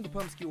 scan the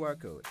pump's QR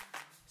code,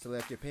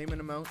 select your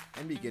payment amount,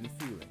 and begin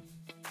fueling.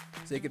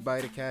 Say goodbye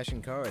to cash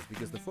and cards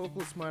because the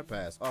Focal Smart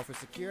Pass offers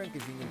secure and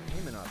convenient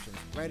payment options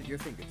right at your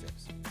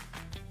fingertips.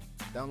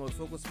 Download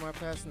Focal Smart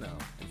Pass now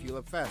and fuel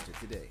up faster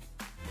today.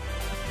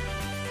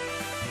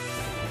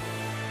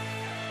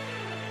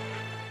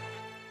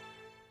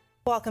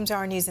 Welcome to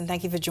our news and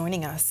thank you for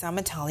joining us. I'm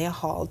Natalia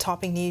Hall.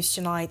 Topping news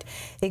tonight.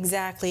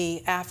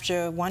 Exactly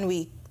after 1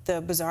 week,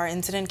 the bizarre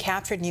incident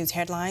captured news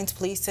headlines.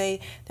 Police say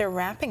they're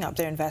wrapping up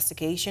their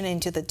investigation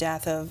into the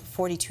death of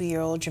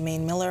 42-year-old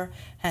Jermaine Miller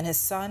and his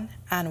son,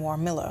 Anwar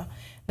Miller.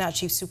 Now,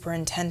 Chief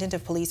Superintendent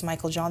of Police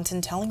Michael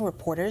Johnson telling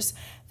reporters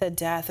the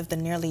death of the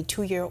nearly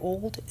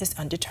 2-year-old is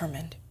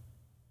undetermined.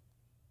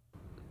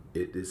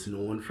 It is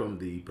known from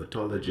the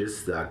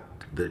pathologist that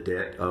the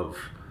death of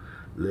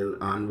Lil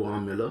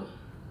Anwar Miller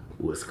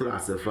was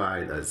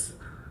classified as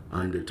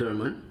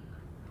undetermined,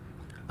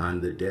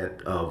 and the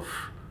death of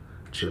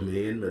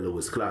Jermaine Miller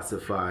was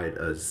classified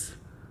as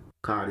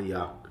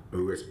cardiac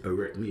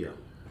arrhythmia,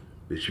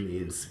 which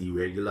means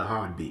irregular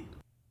heartbeat.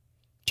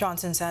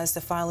 Johnson says the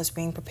file is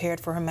being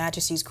prepared for Her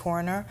Majesty's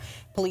coroner.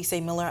 Police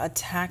say Miller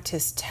attacked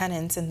his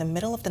tenants in the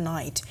middle of the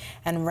night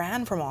and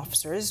ran from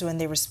officers when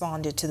they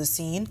responded to the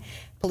scene.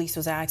 Police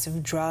was asked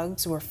if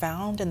drugs were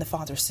found in the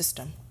father's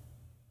system.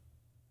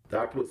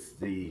 That was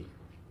the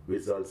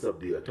results of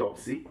the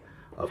autopsy.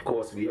 Of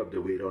course, we have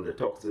to wait on the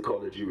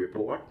toxicology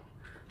report.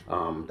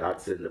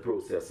 That's in the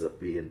process of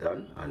being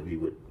done, and we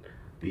would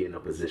be in a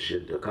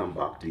position to come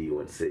back to you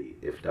and say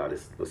if that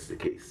was the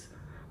case.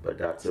 But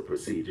that's a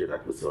procedure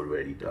that was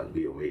already done.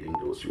 We are awaiting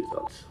those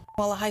results.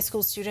 Well, a high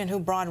school student who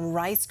brought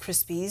Rice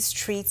Krispies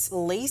treats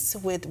laced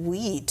with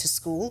weed to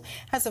school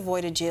has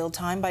avoided jail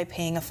time by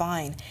paying a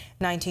fine.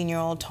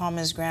 19-year-old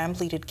Thomas Graham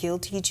pleaded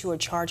guilty to a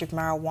charge of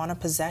marijuana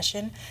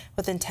possession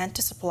with intent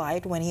to supply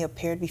it when he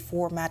appeared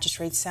before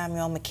Magistrate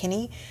Samuel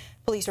McKinney.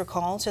 Police were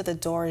called to the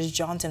Doris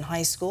Johnson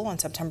High School on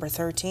September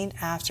 13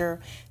 after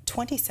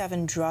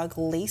 27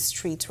 drug-laced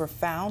treats were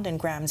found in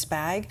Graham's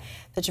bag.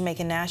 The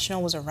Jamaican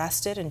national was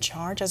arrested and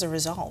charged as a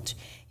result.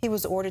 He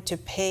was ordered to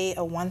pay a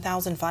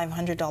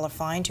 $1,500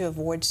 fine to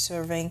avoid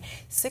serving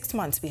 6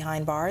 months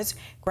behind bars.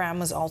 Graham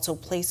was also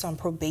placed on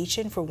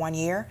probation for 1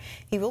 year.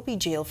 He will be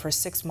jailed for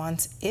 6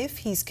 months if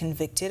he's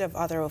convicted of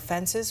other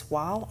offenses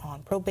while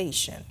on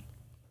probation.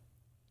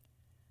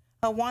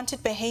 A wanted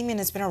Bahamian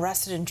has been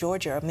arrested in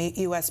Georgia.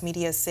 U.S.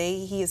 media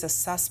say he is a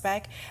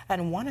suspect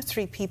and one of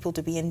 3 people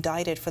to be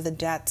indicted for the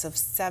deaths of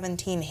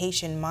 17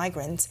 Haitian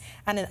migrants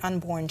and an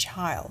unborn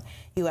child.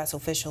 U.S.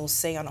 officials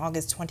say on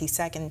August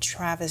 22nd,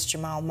 Travis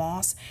Jamal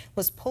Moss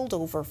was pulled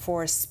over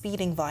for a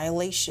speeding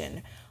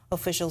violation.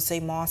 Officials say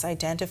Moss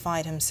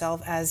identified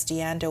himself as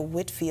Deando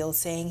Whitfield,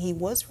 saying he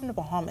was from the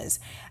Bahamas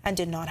and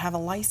did not have a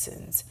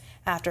license.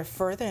 After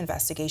further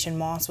investigation,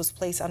 Moss was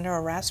placed under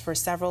arrest for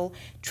several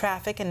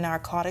traffic and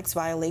narcotics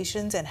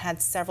violations and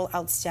had several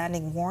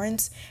outstanding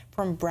warrants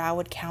from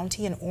Broward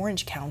County and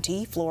Orange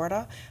County,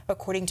 Florida.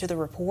 According to the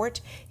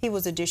report, he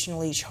was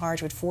additionally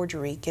charged with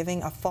forgery,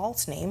 giving a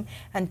false name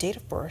and date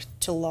of birth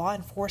to law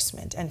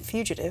enforcement, and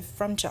fugitive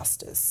from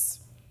justice.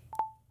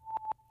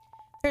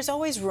 There's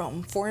always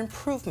room for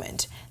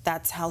improvement.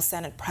 That's how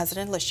Senate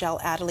President Lachelle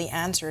Adderley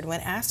answered when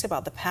asked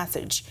about the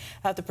passage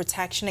of the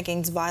Protection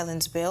Against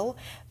Violence bill.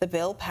 The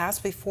bill,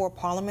 passed before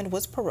Parliament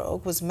was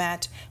prorogued, was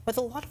met with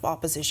a lot of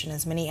opposition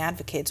as many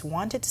advocates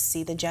wanted to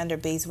see the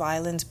gender-based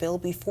violence bill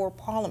before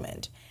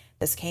Parliament.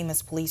 This came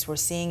as police were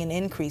seeing an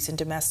increase in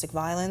domestic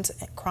violence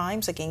and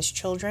crimes against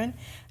children.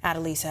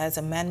 Adderley says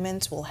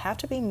amendments will have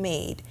to be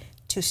made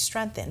to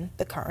strengthen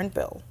the current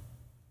bill.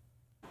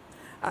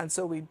 And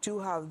so we do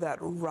have that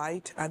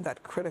right and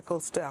that critical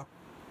step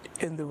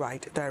in the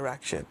right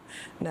direction.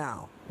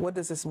 Now, what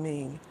does this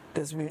mean?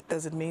 Does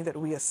it mean that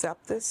we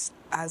accept this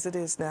as it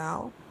is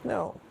now?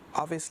 No,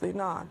 obviously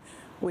not.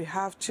 We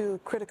have to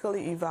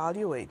critically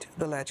evaluate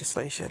the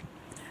legislation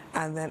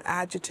and then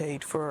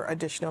agitate for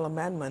additional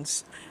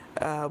amendments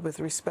with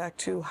respect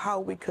to how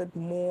we could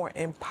more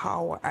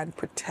empower and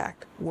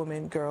protect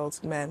women,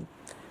 girls, men.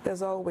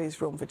 There's always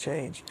room for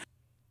change.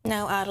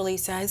 Now, Adderley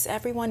says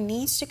everyone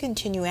needs to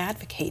continue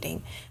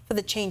advocating for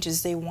the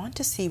changes they want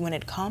to see when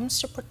it comes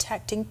to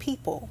protecting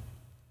people.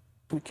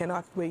 We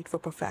cannot wait for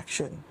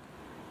perfection.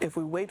 If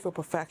we wait for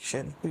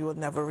perfection, we will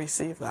never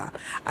receive that.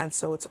 And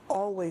so it's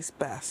always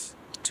best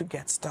to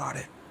get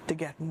started, to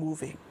get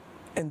moving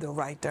in the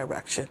right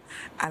direction.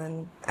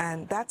 And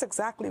that's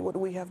exactly what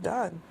we have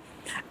done.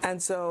 And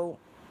so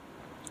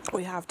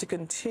we have to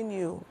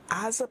continue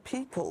as a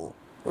people,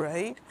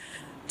 right,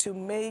 to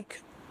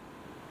make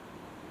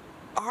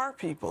our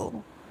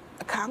people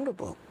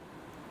accountable.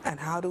 And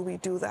how do we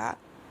do that?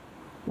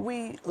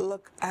 We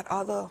look at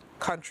other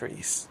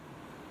countries,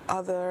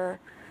 other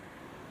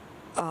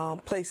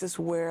places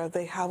where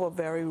they have a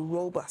very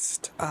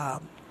robust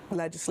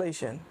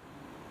legislation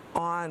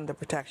on the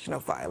protection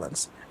of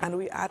violence, and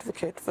we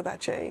advocate for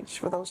that change,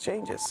 for those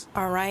changes.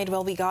 All right,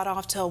 well, we got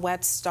off to a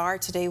wet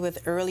start today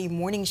with early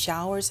morning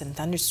showers and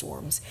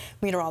thunderstorms.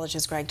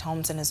 Meteorologist Greg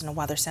Thompson is in the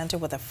Weather Center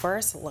with a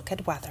first look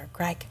at weather.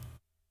 Greg.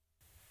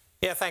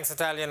 Yeah, thanks,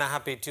 Natalia, and a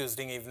happy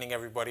Tuesday evening,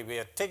 everybody. We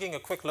are taking a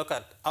quick look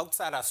at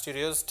outside our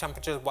studios,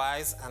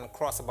 temperature-wise, and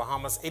across the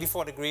Bahamas,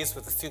 84 degrees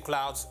with a few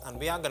clouds, and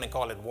we are going to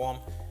call it warm.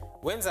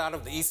 Winds out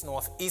of the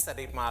east-northeast at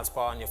 8 miles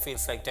per hour, and your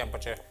feels like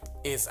temperature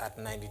is at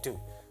 92.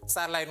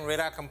 Satellite and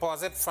radar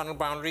composite, frontal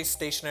boundary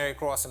stationary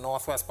across the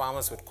northwest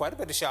Bahamas with quite a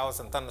bit of showers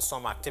and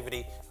thunderstorm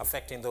activity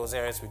affecting those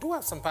areas. We do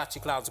have some patchy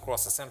clouds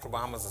across the central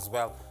Bahamas as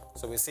well,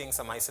 so we're seeing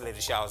some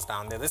isolated showers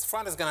down there. This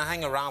front is going to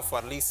hang around for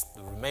at least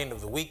the remainder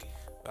of the week,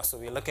 so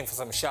we're looking for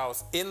some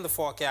showers in the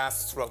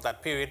forecast throughout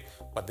that period,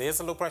 but there's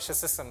a low pressure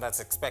system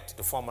that's expected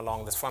to form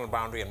along this frontal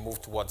boundary and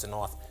move towards the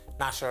north.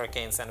 National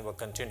Hurricane Center will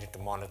continue to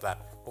monitor that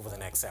over the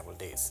next several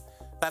days.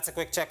 That's a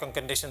quick check on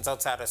conditions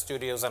outside our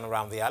studios and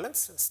around the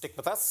islands. Stick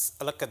with us.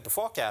 A look at the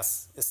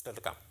forecast is still to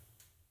come.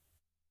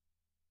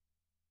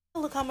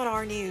 Look, I'm on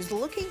Our News.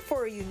 Looking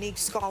for a unique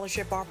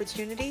scholarship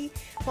opportunity?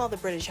 Well, the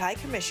British High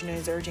Commissioner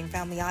is urging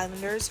Family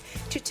Islanders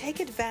to take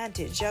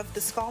advantage of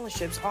the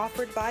scholarships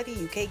offered by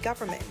the UK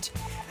government.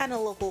 And a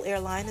local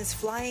airline is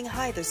flying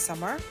high this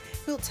summer.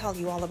 We'll tell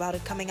you all about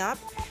it coming up.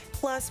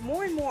 Plus,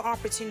 more and more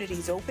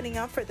opportunities opening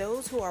up for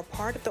those who are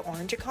part of the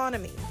orange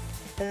economy.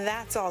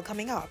 That's all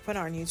coming up when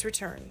Our News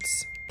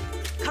returns.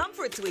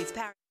 Comfort Suites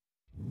Paris.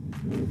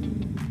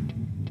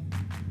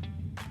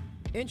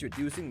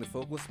 Introducing the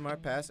Focal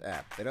Smart Pass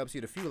app that helps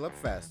you to fuel up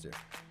faster.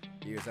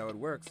 Here's how it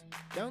works.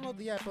 Download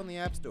the app on the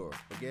App Store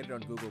or get it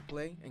on Google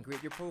Play and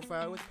create your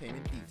profile with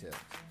payment details.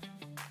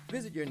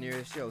 Visit your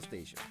nearest Shell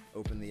station,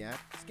 open the app,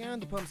 scan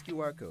the pump's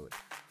QR code,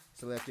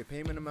 select your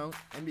payment amount,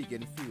 and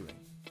begin fueling.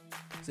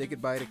 Say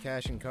goodbye to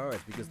cash and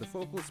cards because the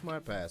Focal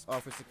Smart Pass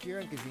offers secure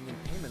and convenient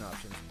payment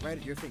options right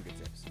at your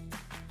fingertips.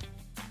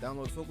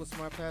 Download Focal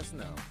Smart Pass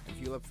now and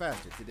fuel up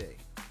faster today.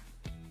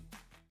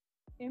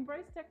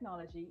 Embrace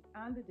technology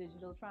and the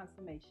digital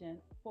transformation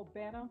for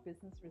better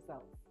business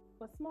results.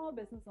 For small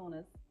business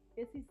owners,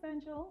 it's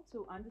essential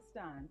to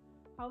understand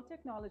how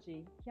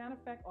technology can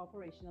affect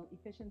operational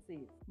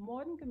efficiencies.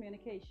 Modern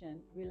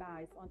communication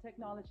relies on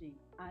technology,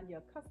 and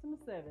your customer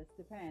service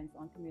depends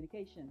on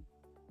communication.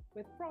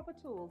 With proper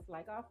tools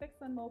like our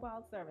fixed and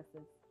mobile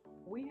services,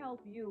 we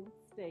help you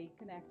stay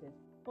connected.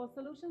 For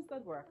solutions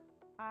that work,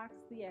 ask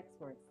the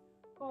experts.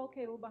 Call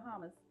Cable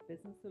Bahamas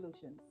Business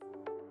Solutions.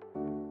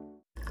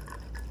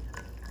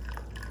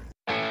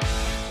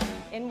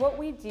 In what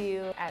we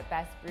do at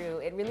Best Brew,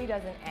 it really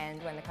doesn't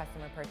end when the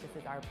customer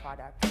purchases our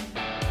product.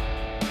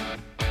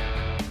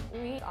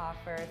 We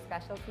offer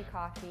specialty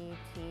coffee,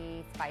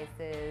 tea,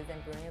 spices,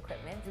 and brewing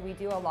equipment. We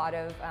do a lot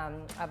of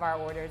our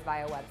orders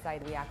via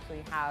website. We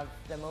actually have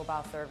the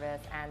mobile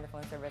service and the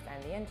phone service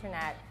and the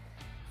internet.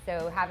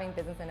 So having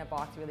business in a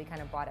box really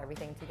kind of brought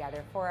everything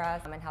together for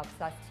us and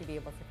helps us to be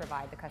able to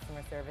provide the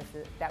customer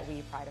services that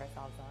we pride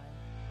ourselves on.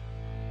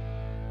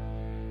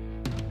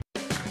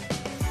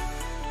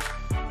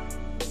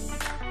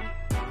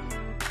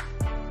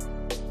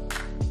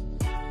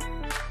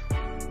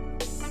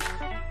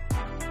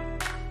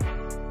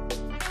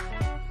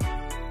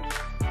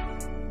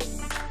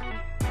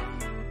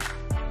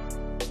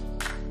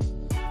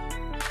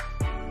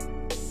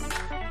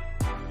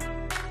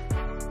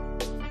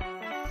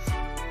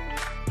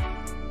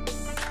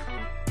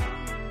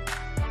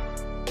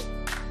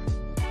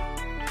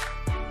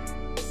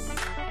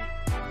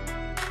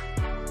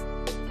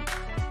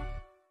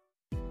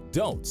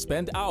 Don't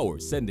spend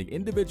hours sending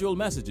individual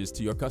messages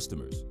to your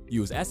customers.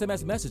 Use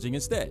SMS messaging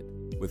instead.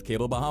 With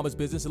Cable Bahamas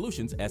Business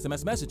Solutions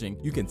SMS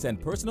messaging, you can send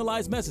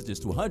personalized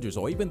messages to hundreds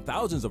or even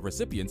thousands of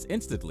recipients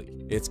instantly.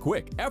 It's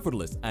quick,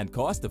 effortless, and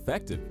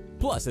cost-effective.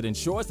 Plus, it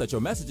ensures that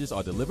your messages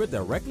are delivered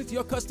directly to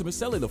your customers'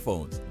 cellular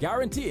phones,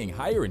 guaranteeing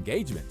higher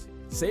engagement.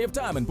 Save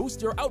time and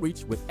boost your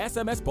outreach with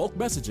SMS bulk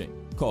messaging.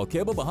 Call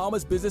Cable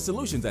Bahamas Business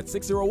Solutions at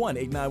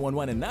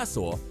 601-8911 in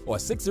Nassau or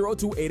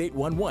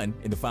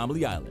 602-8811 in the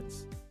Family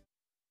Islands.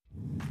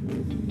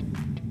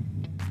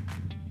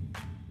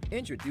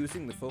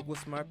 Introducing the Focal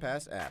Smart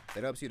Pass app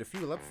that helps you to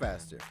fuel up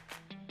faster.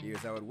 Here's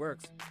how it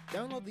works.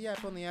 Download the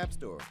app on the App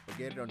Store or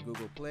get it on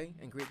Google Play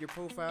and create your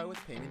profile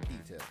with payment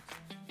details.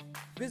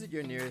 Visit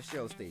your nearest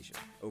Shell station,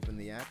 open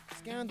the app,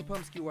 scan the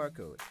pump's QR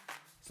code,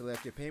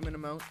 select your payment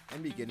amount,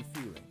 and begin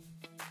fueling.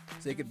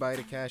 Say goodbye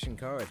to cash and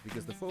cards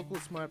because the Focal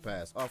Smart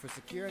Pass offers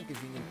secure and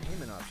convenient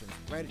payment options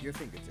right at your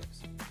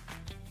fingertips.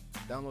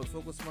 Download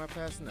Focal Smart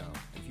Pass now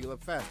and fuel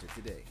up faster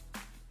today.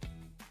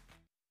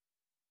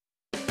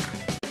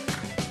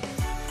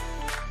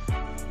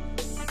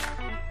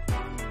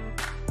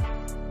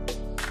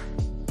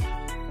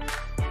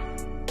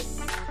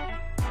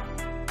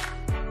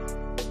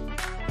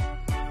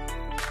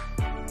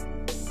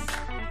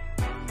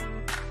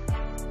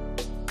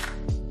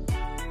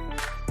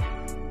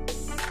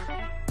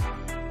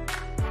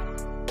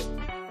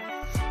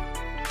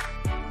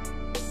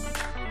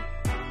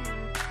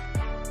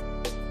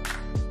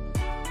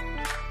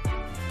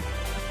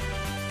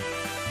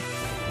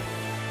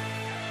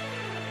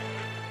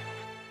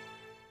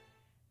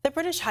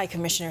 The British High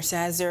Commissioner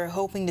says they're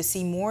hoping to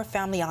see more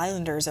Family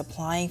Islanders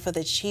applying for the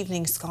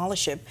Achieving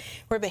Scholarship,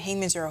 where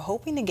Bahamians are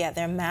hoping to get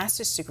their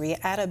master's degree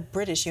at a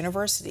British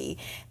university.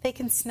 They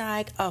can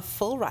snag a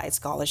full-ride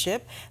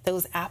scholarship.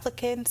 Those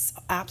applications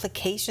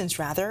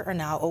are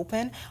now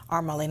open.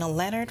 Our Marlena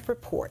Leonard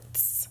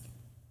reports.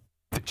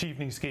 The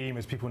Chevening scheme,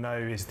 as people know,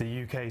 is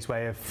the UK's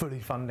way of fully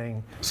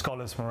funding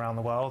scholars from around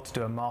the world to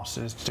do a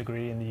master's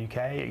degree in the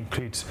UK. It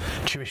includes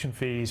tuition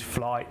fees,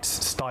 flights,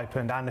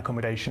 stipend and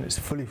accommodation. It's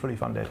fully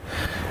funded.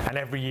 And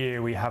every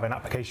year we have an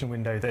application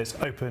window that's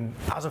open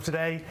as of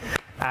today,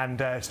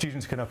 and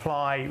students can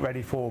apply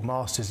ready for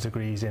master's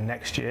degrees in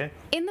next year.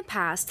 In the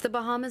past, the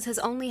Bahamas has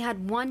only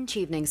had one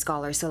Chevening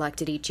scholar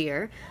selected each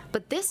year,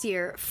 but this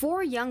year,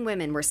 4 young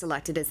women were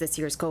selected as this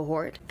year's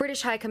cohort.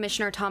 British High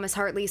Commissioner Thomas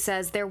Hartley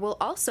says there will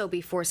also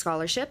be 4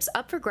 scholarships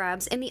up for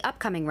grabs in the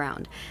upcoming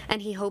round,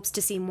 and he hopes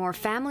to see more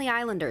Family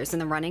Islanders in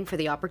the running for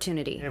the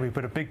opportunity. Yeah, we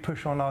put a big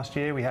push on last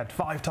year. We had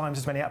 5 times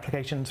as many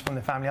applications from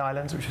the Family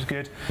Islands, which was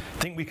good.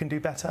 I think we can do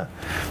better.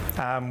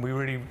 We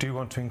really do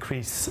want to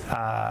increase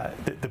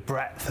the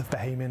breadth of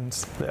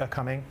Bahamians that are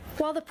coming.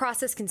 While the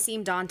process can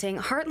seem daunting,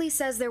 Hartley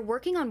says they're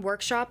working on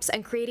workshops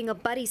and creating a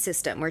buddy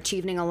system where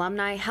Chevening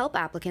alumni help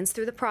applicants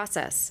through the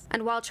process.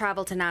 And while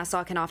travel to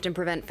Nassau can often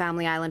prevent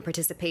Family Island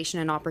participation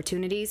and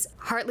opportunities,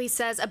 Hartley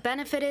says a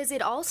benefit is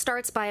it all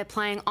starts by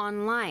applying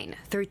online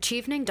through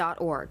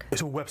chevening.org.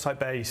 It's all website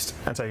based,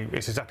 and so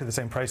it's exactly the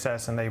same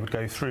process, and they would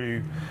go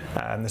through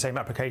the same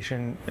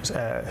application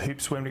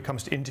hoops. When it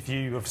comes to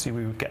interview, obviously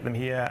we would get them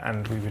here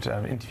and we would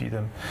interview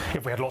them.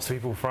 If we had lots of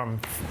people from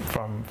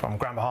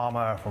Grand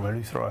Bahama, from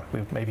Eleuthera, we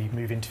would maybe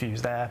move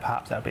interviews there.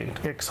 Perhaps that would be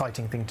an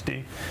exciting thing to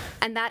do.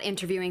 And that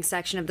interviewing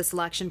section of the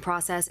selection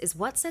process is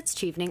what sets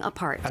Chevening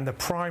apart. And the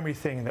primary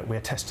thing that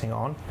we're testing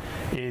on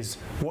is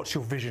what's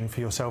your vision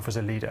for yourself as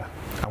a leader,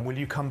 and will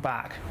you come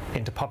back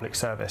into public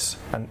service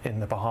and in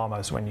the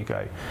Bahamas when you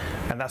go?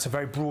 And that's a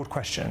very broad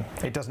question.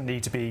 It doesn't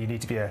need to be you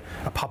need to be a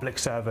public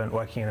servant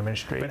working in a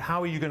ministry, but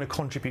how are you going to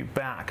contribute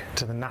back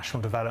to the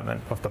national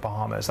development of the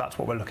Bahamas? That's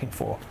what we're looking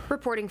for.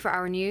 Reporting for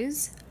Our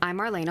News, I'm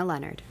Marlena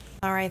Leonard.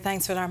 All right,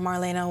 thanks for that,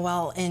 Marlena.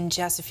 Well, in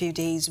just a few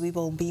days, we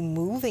will be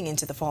moving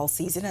into the fall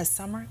season as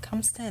summer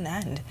comes to an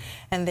end.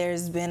 And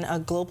there's been a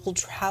global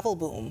travel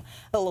boom.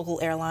 A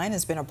local airline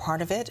has been a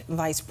part of it.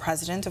 Vice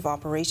President of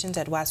Operations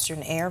at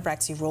Western Air,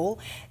 Rexy Roll,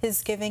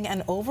 is giving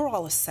an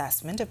overall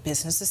assessment of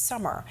business this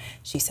summer.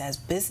 She says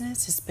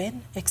business has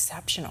been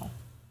exceptional.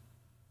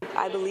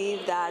 I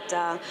believe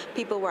that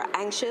people were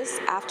anxious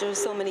after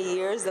so many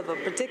years of a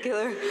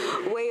particular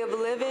way of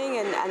living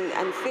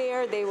and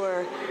fare. They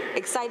were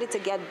excited to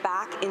get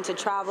back into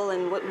travel,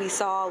 and what we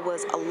saw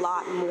was a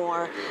lot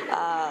more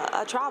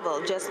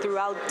travel just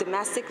throughout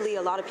domestically.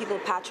 A lot of people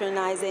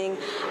patronizing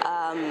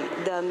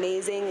the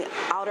amazing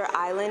outer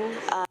island.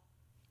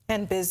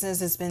 And business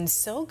has been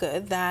so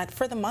good that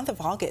for the month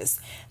of August,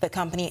 the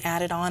company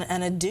added on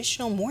an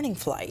additional morning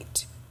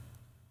flight.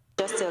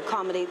 Just to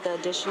accommodate the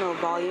additional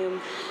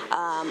volume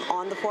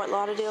on the Fort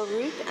Lauderdale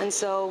route. And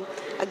so,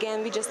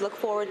 again, we just look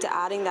forward to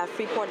adding that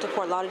Freeport to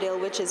Fort Lauderdale,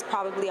 which is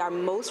probably our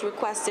most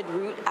requested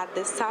route at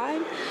this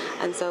time.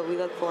 And so we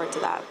look forward to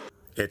that.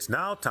 It's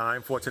now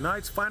time for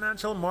tonight's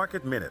Financial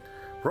Market Minute,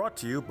 brought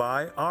to you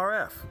by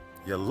RF,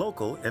 your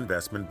local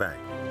investment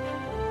bank.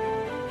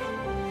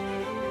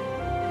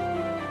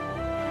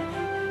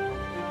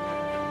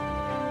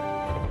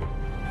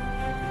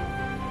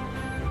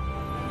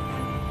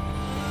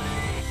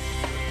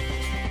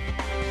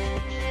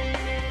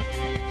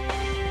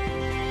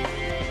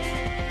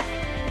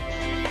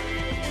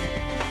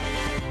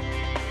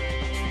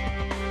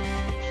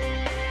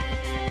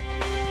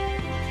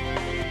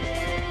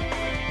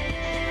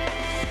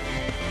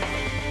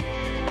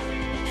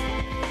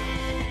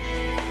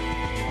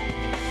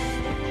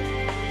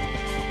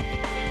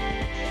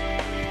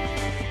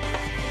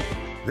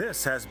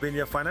 This has been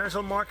your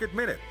Financial Market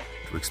Minute.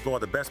 To explore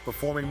the best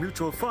performing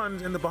mutual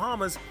funds in the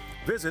Bahamas,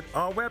 visit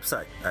our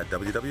website at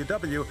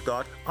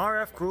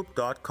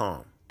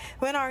www.rfgroup.com.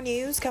 When Our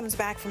News comes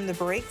back from the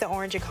break, the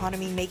orange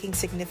economy making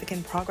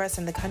significant progress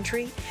in the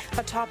country.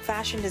 A top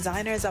fashion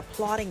designer is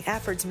applauding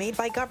efforts made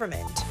by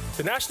government.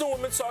 The national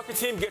women's soccer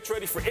team gets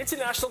ready for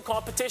international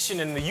competition,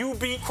 and the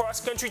UB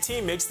cross-country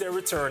team makes their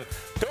return.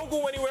 Don't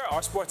go anywhere.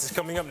 Our sports is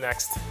coming up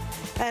next.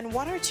 And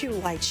 1 or 2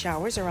 light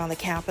showers around the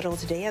capital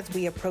today as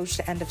we approach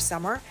the end of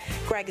summer.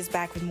 Greg is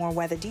back with more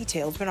weather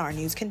details when Our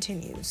News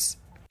continues.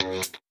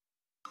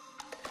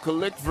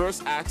 Collect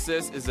verse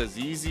access is as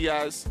easy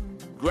as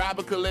grab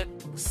a click,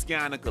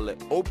 scan a click.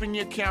 Open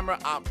your camera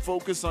app,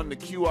 focus on the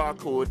QR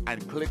code,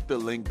 and click the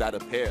link that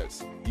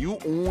appears. You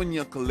own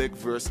your Collect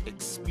Verse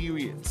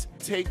experience.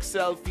 Take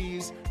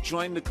selfies,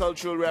 join the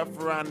cultural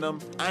referendum,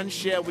 and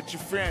share with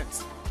your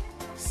friends.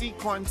 See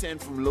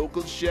content from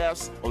local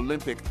chefs,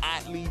 Olympic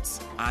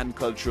athletes, and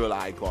cultural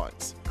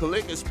icons.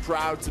 Click is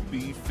proud to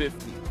be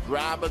 50.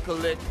 Grab a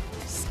click,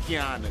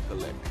 scan a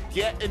click.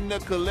 Get in the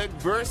Collect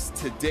Verse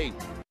today.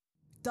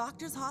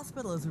 Doctors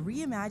Hospitals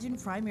reimagine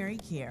primary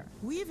care.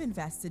 We have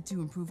invested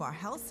to improve our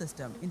health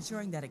system,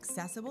 ensuring that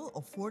accessible,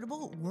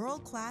 affordable,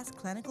 world-class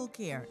clinical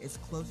care is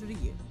closer to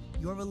you.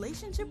 Your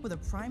relationship with a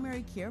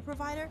primary care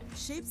provider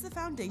shapes the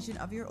foundation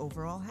of your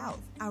overall health.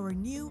 Our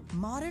new,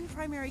 modern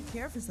primary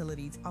care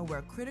facilities are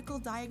where critical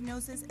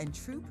diagnosis and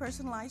true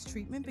personalized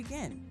treatment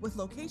begin. With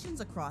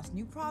locations across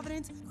New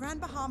Providence, Grand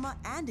Bahama,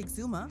 and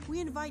Exuma, we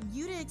invite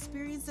you to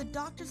experience the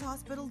Doctors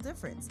Hospital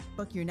difference.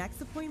 Book your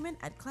next appointment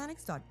at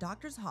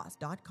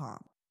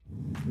clinics.doctorshos.com.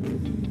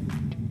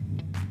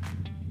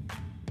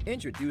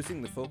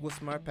 Introducing the Focal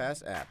Smart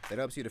Pass app that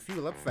helps you to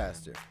fuel up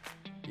faster.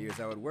 Here's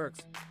how it works.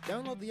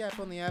 Download the app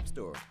on the App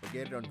Store or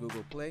get it on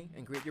Google Play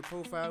and create your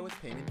profile with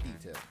payment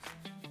details.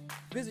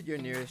 Visit your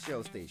nearest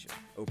Shell station,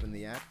 open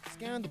the app,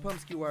 scan the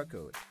pump's QR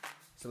code,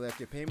 select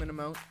your payment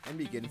amount, and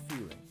begin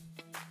fueling.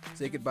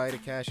 Say goodbye to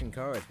cash and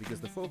cards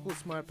because the Focal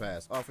Smart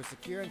Pass offers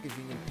secure and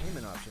convenient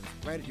payment options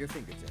right at your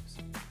fingertips.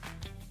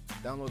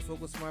 Download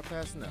Focal Smart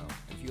Pass now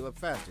and fuel up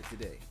faster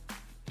today.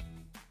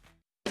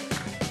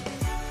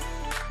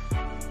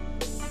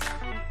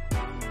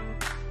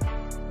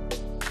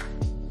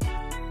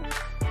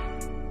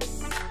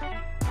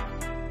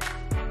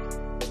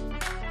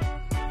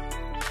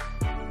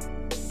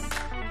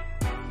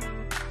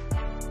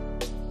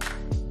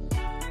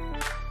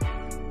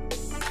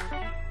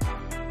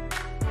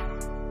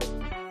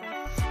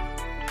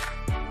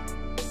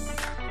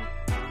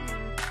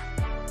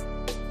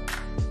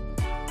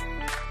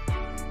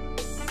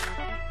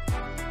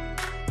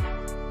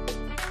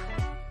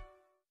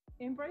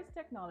 Embrace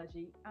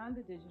technology and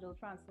the digital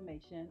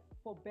transformation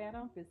for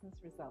better business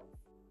results.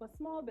 For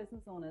small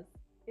business owners,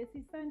 it's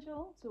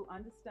essential to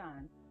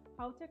understand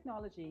how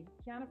technology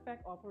can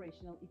affect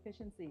operational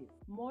efficiencies.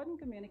 Modern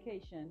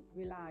communication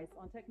relies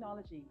on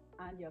technology,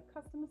 and your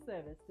customer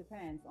service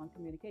depends on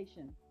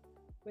communication.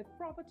 With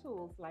proper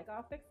tools like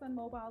our fixed and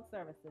mobile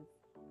services,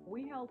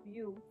 we help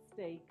you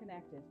stay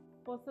connected.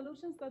 For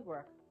solutions that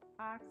work,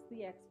 ask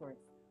the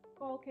experts.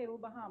 Call Cable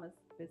Bahamas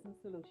Business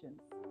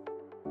Solutions.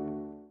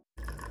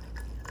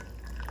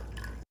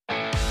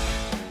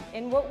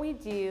 In what we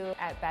do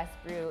at Best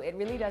Brew, it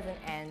really doesn't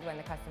end when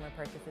the customer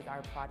purchases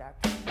our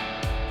product.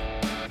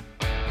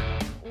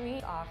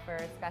 We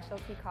offer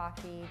specialty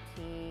coffee,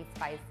 tea,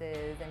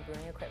 spices, and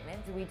brewing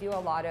equipment. We do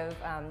a lot of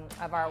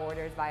our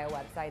orders via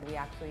website. We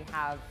actually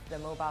have the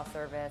mobile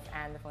service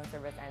and the phone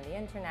service and the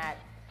internet.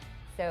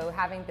 So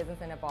having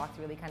Business in a Box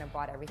really kind of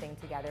brought everything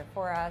together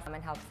for us and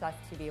helps us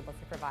to be able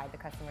to provide the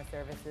customer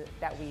services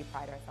that we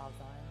pride ourselves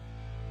on.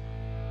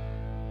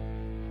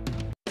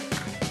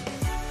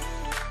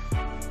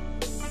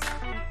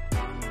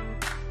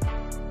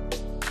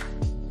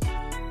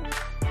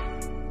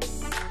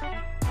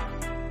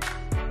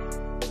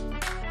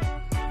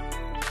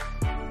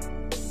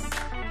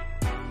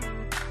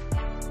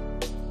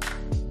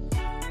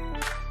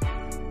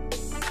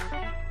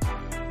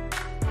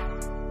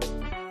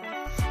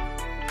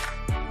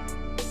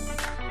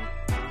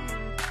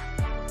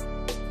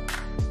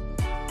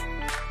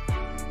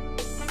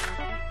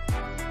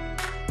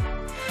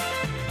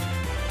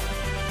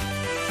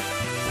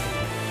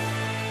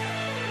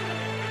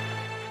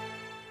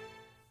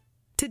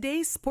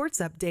 Today's sports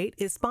update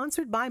is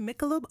sponsored by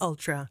Michelob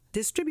Ultra,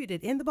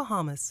 distributed in the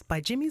Bahamas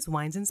by Jimmy's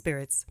Wines and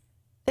Spirits.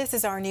 This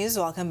is our news.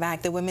 Welcome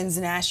back. The women's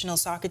national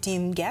soccer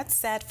team gets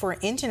set for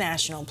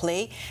international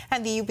play,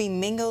 and the UB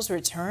Mingos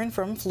return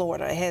from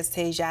Florida. Here's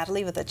Tej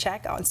Adderley with a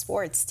check on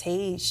sports.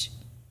 Tej.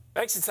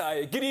 Thanks,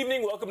 Ataya. Good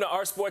evening. Welcome to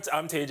Our Sports.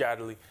 I'm Tej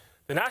Adderley.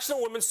 The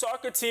national women's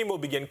soccer team will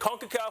begin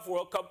CONCACAF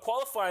World Cup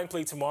qualifying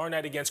play tomorrow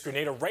night against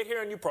Grenada right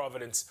here in New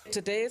Providence.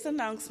 Today's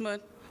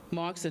announcement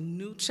marks a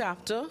new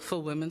chapter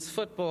for women's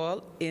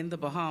football in the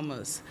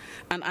Bahamas,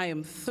 and I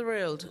am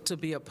thrilled to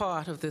be a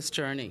part of this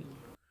journey.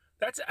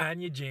 That's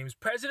Anya James,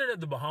 president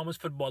of the Bahamas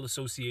Football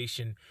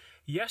Association.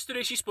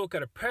 Yesterday, she spoke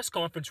at a press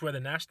conference where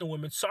the national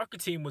women's soccer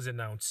team was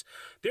announced.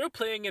 They're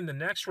playing in the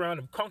next round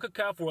of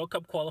CONCACAF World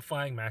Cup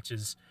qualifying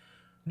matches.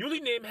 Newly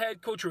named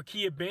head coach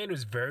Rakia Bain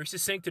was very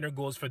succinct in her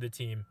goals for the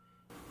team.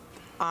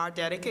 Our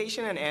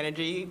dedication and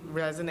energy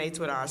resonates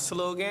with our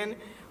slogan,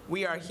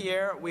 "We are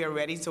here, we are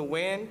ready to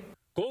win."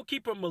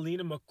 Goalkeeper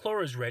Melina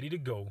McClure is ready to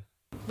go.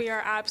 We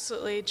are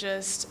absolutely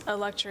just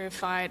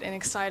electrified and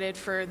excited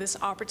for this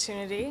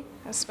opportunity,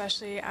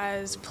 especially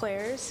as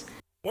players.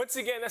 Once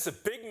again, that's a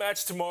big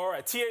match tomorrow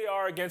at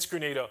TAR against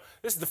Grenada.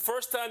 This is the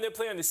first time they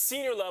play on the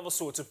senior level,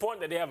 so it's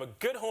important that they have a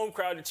good home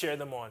crowd to cheer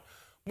them on.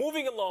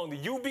 Moving along, the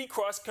UB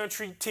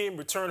cross-country team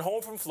returned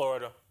home from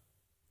Florida.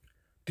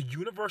 The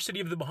University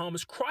of the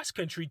Bahamas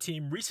cross-country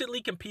team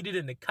recently competed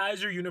in the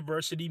Kaiser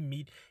University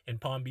meet in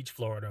Palm Beach,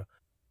 Florida.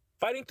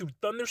 Fighting through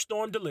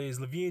thunderstorm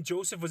delays, Lavinia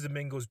Joseph was the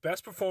Mingo's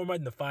best performer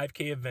in the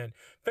 5K event,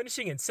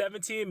 finishing in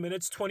 17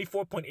 minutes,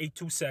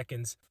 24.82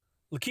 seconds.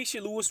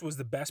 Lakeisha Lewis was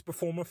the best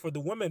performer for the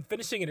women,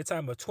 finishing in a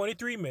time of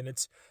 23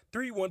 minutes,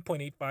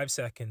 31.85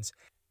 seconds.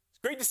 It's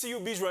great to see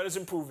UB's runners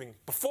improving.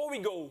 Before we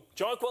go,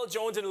 Jonquel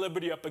Jones and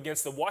Liberty up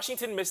against the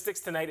Washington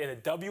Mystics tonight in the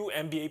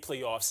WNBA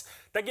playoffs.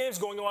 That game's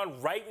going on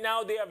right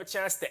now. They have a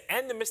chance to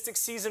end the Mystics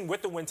season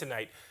with the win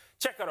tonight.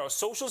 Check out our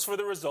socials for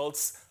the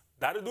results.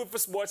 That'll do it for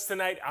sports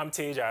tonight. I'm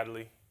Tej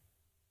Adderley.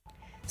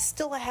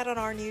 Still ahead on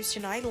our news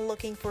tonight,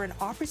 looking for an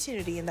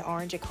opportunity in the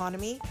orange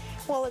economy?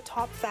 Well, a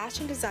top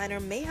fashion designer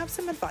may have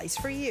some advice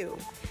for you.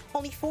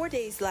 Only 4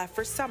 days left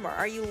for summer.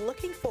 Are you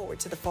looking forward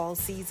to the fall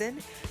season?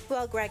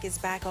 Well, Greg is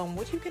back on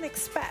what you can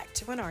expect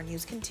when our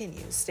news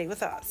continues. Stay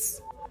with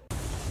us.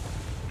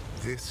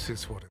 This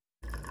is what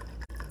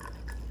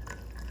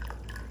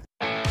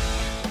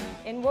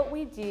In what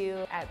we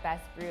do at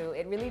Best Brew,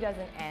 it really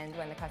doesn't end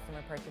when the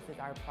customer purchases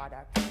our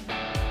product.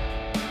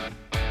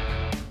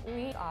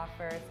 We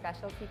offer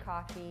specialty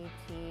coffee,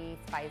 tea,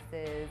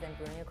 spices, and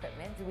brewing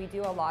equipment. We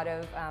do a lot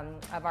of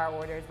our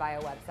orders via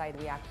website.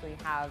 We actually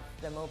have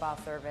the mobile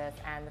service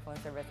and the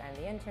phone service and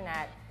the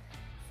internet.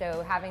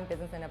 So having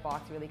business in a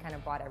box really kind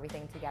of brought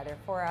everything together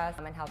for us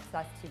and helps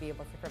us to be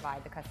able to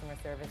provide the customer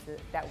services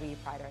that we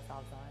pride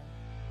ourselves on.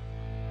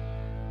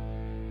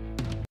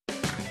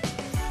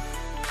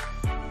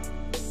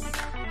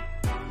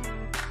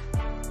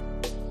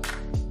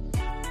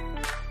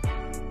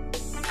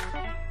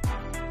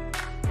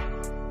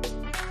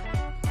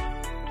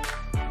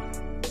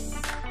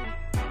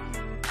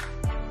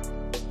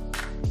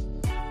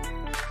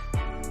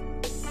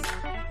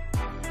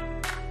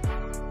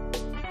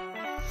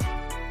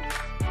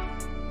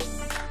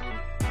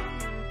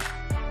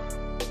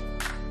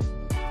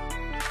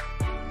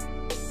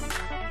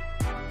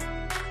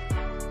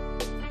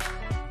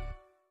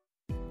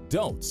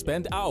 Don't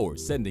spend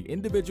hours sending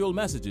individual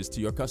messages to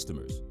your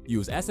customers.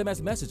 Use SMS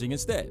messaging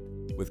instead.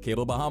 With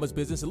Cable Bahamas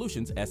Business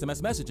Solutions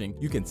SMS messaging,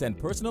 you can send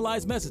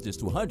personalized messages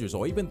to hundreds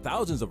or even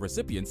thousands of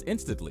recipients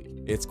instantly.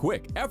 It's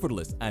quick,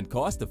 effortless, and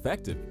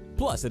cost-effective.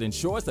 Plus, it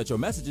ensures that your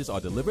messages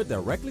are delivered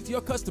directly to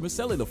your customers'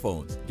 cellular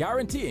phones,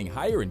 guaranteeing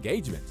higher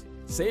engagement.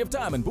 Save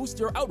time and boost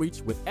your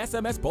outreach with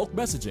SMS bulk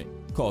messaging.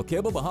 Call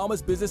Cable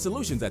Bahamas Business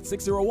Solutions at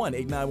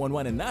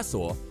 601-8911 in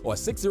Nassau or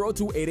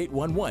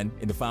 602-8811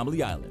 in the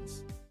Family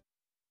Islands.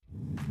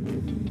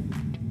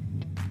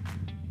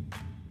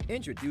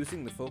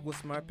 Introducing the Focal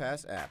Smart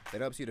Pass app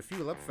that helps you to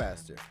fuel up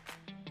faster.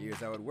 Here's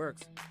how it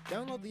works.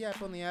 Download the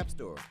app on the App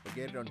Store or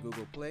get it on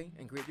Google Play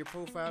and create your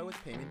profile with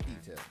payment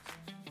details.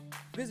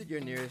 Visit your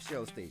nearest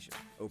Shell station,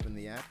 open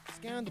the app,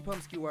 scan the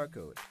pump's QR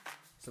code,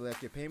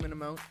 select your payment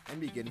amount,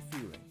 and begin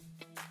fueling.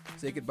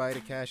 Say goodbye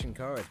to cash and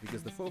cards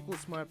because the Focal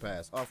Smart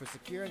Pass offers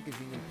secure and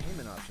convenient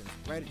payment options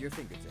right at your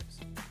fingertips.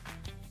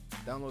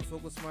 Download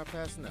Focal Smart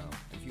Pass now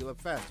and fuel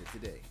up faster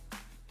today.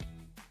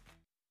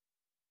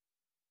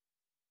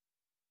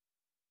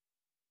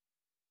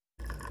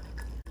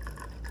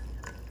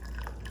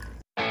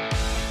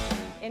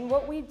 In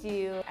what we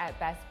do at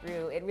Best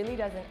Brew, it really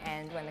doesn't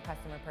end when the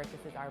customer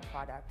purchases our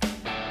product.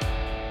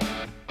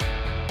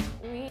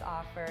 We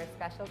offer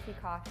specialty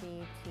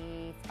coffee,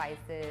 tea,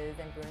 spices,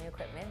 and brewing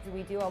equipment.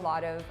 We do a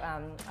lot of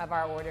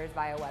our orders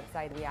via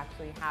website. We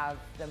actually have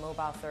the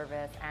mobile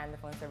service and the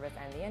phone service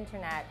and the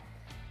internet.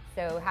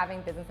 So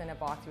having business in a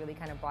box really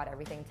kind of brought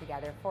everything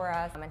together for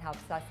us and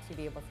helps us to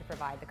be able to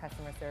provide the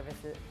customer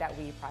services that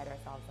we pride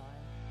ourselves on.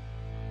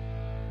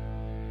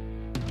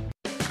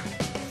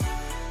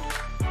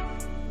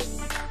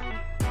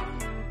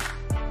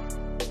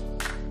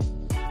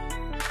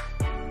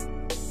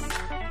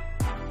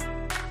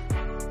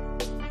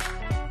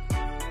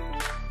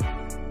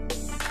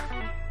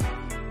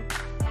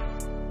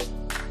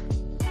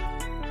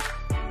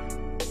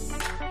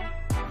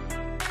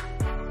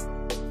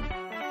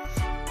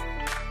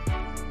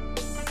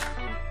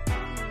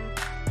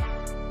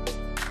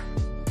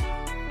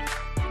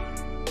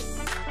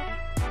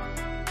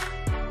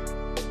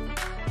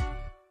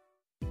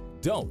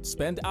 Don't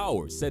spend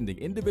hours sending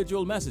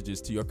individual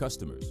messages to your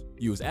customers.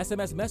 Use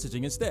SMS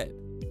messaging instead.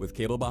 With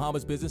Cable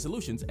Bahamas Business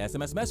Solutions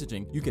SMS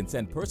messaging, you can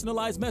send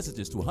personalized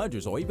messages to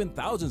hundreds or even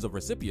thousands of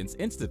recipients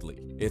instantly.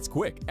 It's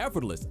quick,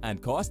 effortless, and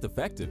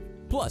cost-effective.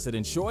 Plus, it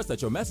ensures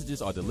that your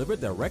messages are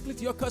delivered directly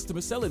to your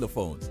customers' cellular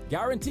phones,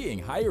 guaranteeing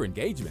higher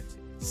engagement.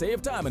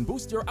 Save time and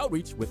boost your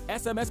outreach with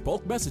SMS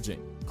bulk messaging.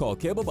 Call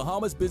Cable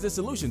Bahamas Business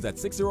Solutions at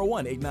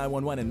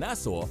 601-8911 in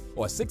Nassau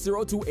or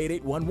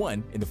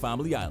 602-8811 in the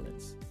Family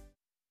Islands.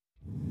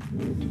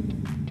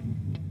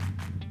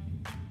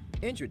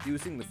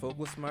 Introducing the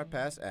Focal Smart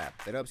Pass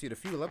app that helps you to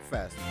fuel up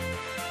faster.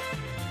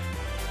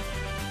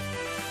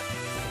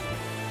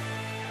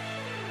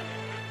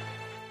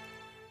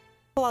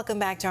 Welcome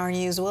back to our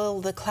news.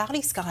 Will the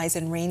cloudy skies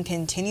and rain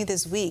continue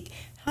this week?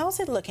 How's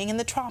it looking in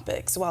the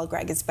tropics? Well,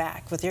 Greg is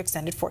back with your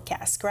extended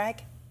forecast.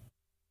 Greg?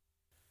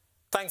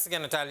 Thanks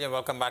again, Natalia.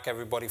 Welcome back,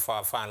 everybody, for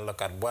our final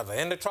look at weather.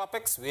 In the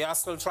tropics, we are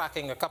still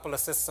tracking a couple of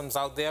systems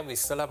out there. We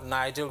still have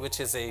Nigel, which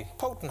is a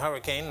potent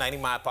hurricane,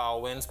 90-mile-per-hour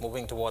winds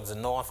moving towards the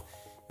north.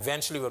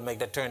 Eventually, we'll make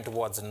that turn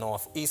towards the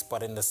northeast.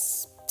 But in the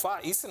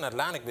far eastern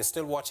Atlantic, we're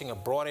still watching a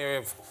broad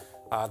area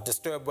of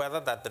disturbed weather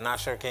that the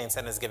National Hurricane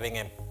Center is giving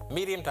a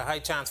medium to high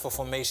chance for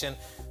formation,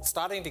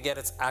 starting to get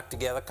its act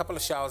together. A couple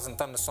of showers and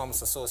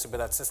thunderstorms associated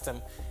with that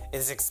system. It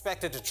is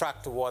expected to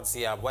track towards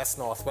the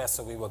west-northwest,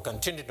 so we will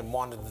continue to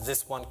monitor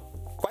this one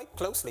quite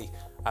closely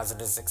as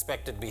it is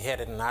expected to be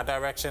headed in our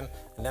direction.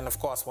 And then, of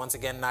course, once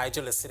again,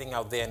 Nigel is sitting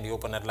out there in the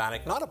open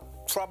Atlantic. Not a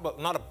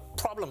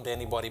problem to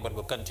anybody, but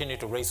will continue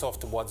to race off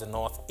towards the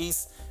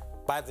northeast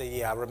by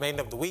the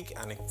remainder of the week,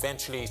 and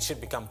eventually it should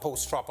become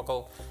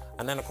post-tropical.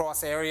 And then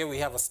across the area, we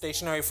have a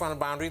stationary frontal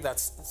boundary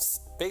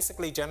that's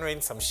basically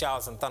generating some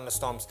showers and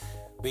thunderstorms.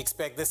 We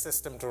expect this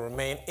system to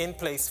remain in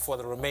place for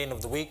the remainder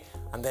of the week,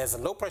 and there's a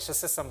low-pressure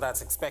system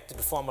that's expected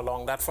to form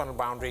along that frontal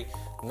boundary.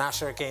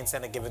 National Hurricane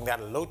Center giving that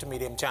a low to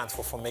medium chance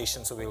for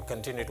formation, so we'll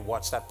continue to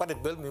watch that. But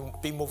it will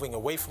be moving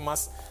away from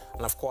us,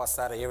 and of course,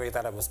 that area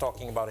that I was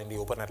talking about in the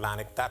open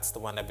Atlantic, that's the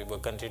one that we will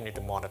continue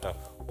to monitor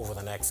over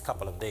the next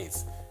couple of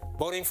days.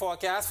 Boating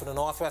forecast for the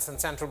northwest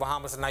and central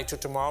Bahamas tonight to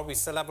tomorrow. We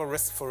still have a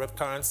risk for rip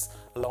currents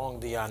along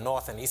the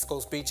north and east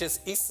coast beaches.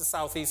 East to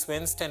southeast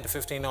winds 10 to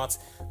 15 knots.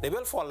 They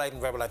will fall light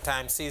and rebel at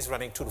times. Seas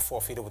running 2 to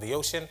 4 feet over the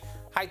ocean.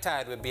 High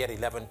tide will be at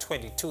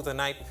 11:22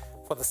 tonight.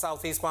 For the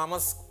southeast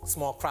Bahamas,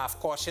 small craft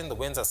caution. The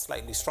winds are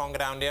slightly stronger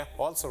down there.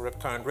 Also rip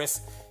current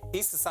risk.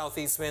 East to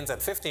southeast winds at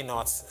 15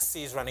 knots.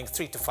 Seas running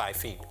 3 to 5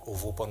 feet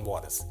over open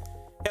waters.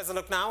 Here's a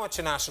look now at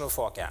your national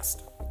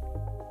forecast.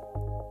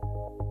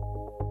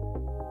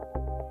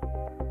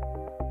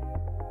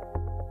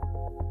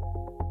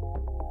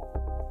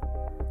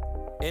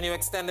 In your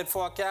extended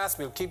forecast,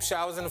 we'll keep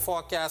showers in the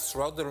forecast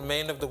throughout the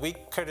remainder of the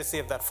week, courtesy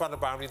of that frontal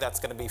boundary that's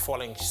going to be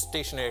falling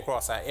stationary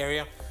across our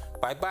area.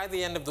 By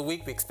the end of the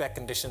week, we expect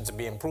conditions to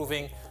be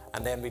improving,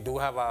 and then we do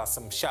have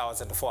some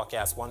showers in the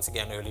forecast once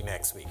again early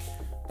next week.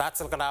 That's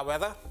a look at our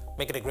weather.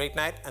 Make it a great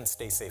night and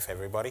stay safe,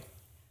 everybody.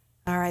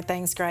 All right,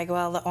 thanks, Greg.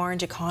 Well, the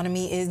orange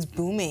economy is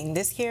booming.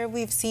 This year,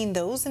 we've seen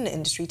those in the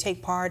industry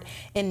take part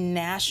in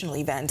national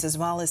events as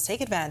well as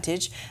take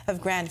advantage of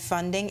grant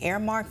funding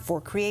earmarked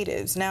for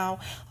creatives. Now,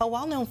 a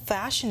well-known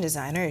fashion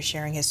designer is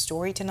sharing his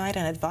story tonight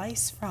and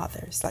advice for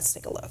others. Let's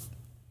take a look.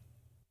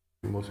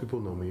 Most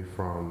people know me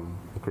from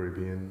a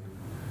Caribbean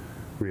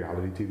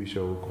reality TV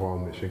show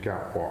called Mission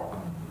Catwalk.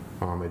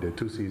 I did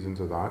 2 seasons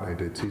of that. I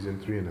did season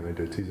 3 and then I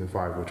did season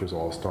 5, which was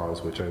All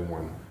Stars, which I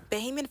won.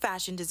 Bahamian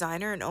fashion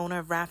designer and owner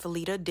of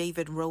Rafalita,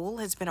 David Roll,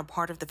 has been a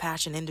part of the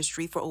fashion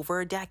industry for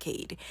over a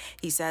decade.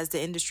 He says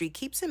the industry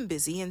keeps him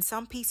busy and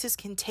some pieces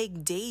can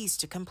take days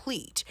to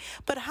complete.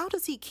 But how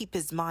does he keep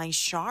his mind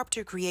sharp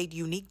to create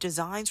unique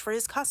designs for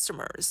his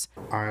customers?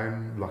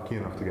 I'm lucky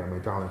enough to get my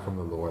talent from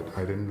the Lord.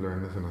 I didn't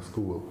learn this in a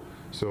school.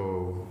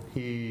 So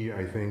he,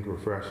 I think,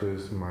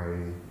 refreshes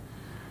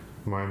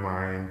my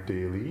mind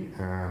daily,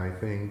 and I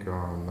think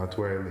that's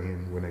where I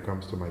lean when it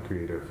comes to my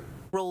creative.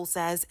 Roll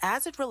says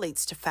as it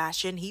relates to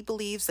fashion, he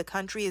believes the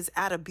country is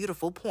at a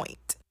beautiful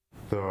point.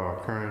 The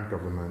current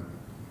government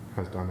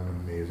has done an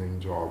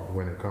amazing job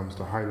when it comes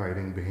to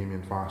highlighting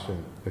Bahamian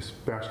fashion,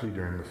 especially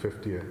during the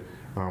 50th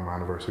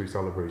anniversary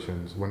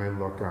celebrations. When I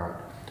look at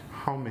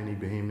how many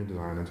Bahamian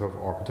designers have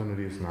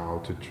opportunities now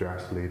to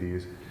dress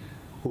ladies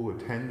who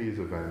attend these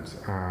events,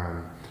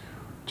 and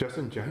just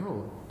in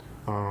general,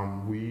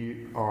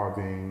 we're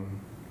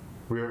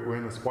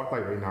in the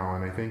spotlight right now,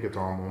 and I think it's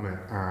our moment,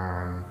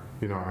 and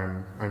you know,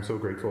 I'm so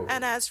grateful.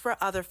 And as for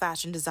other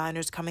fashion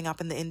designers coming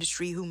up in the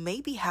industry who may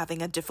be having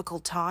a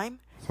difficult time,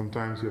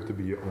 sometimes you have to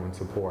be your own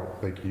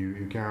support. Like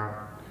you can't,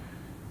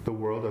 the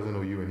world doesn't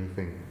owe you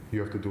anything.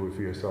 You have to do it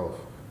for yourself.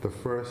 The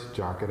first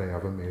jacket I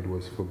ever made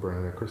was for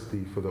Bernadette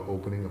Christie for the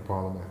opening of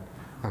Parliament,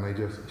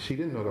 and she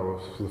didn't know that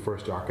was the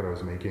first jacket I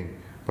was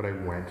making, but I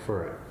went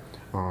for it.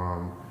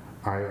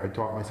 I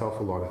taught myself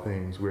a lot of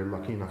things. We're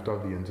lucky enough to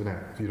have the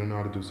internet. If you don't know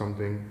how to do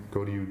something,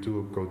 go to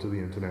YouTube, go to the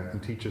internet,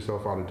 and teach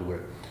yourself how to do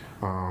it.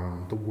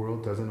 The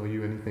world doesn't owe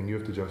you anything. You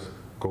have to just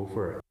go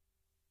for it.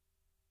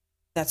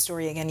 That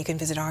story again, you can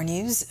visit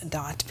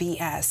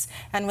ournews.bs.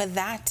 And with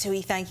that,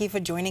 we thank you for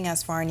joining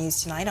us for our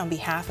news tonight. On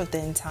behalf of the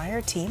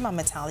entire team, I'm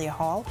Natalia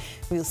Hall.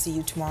 We'll see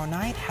you tomorrow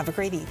night. Have a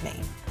great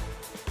evening.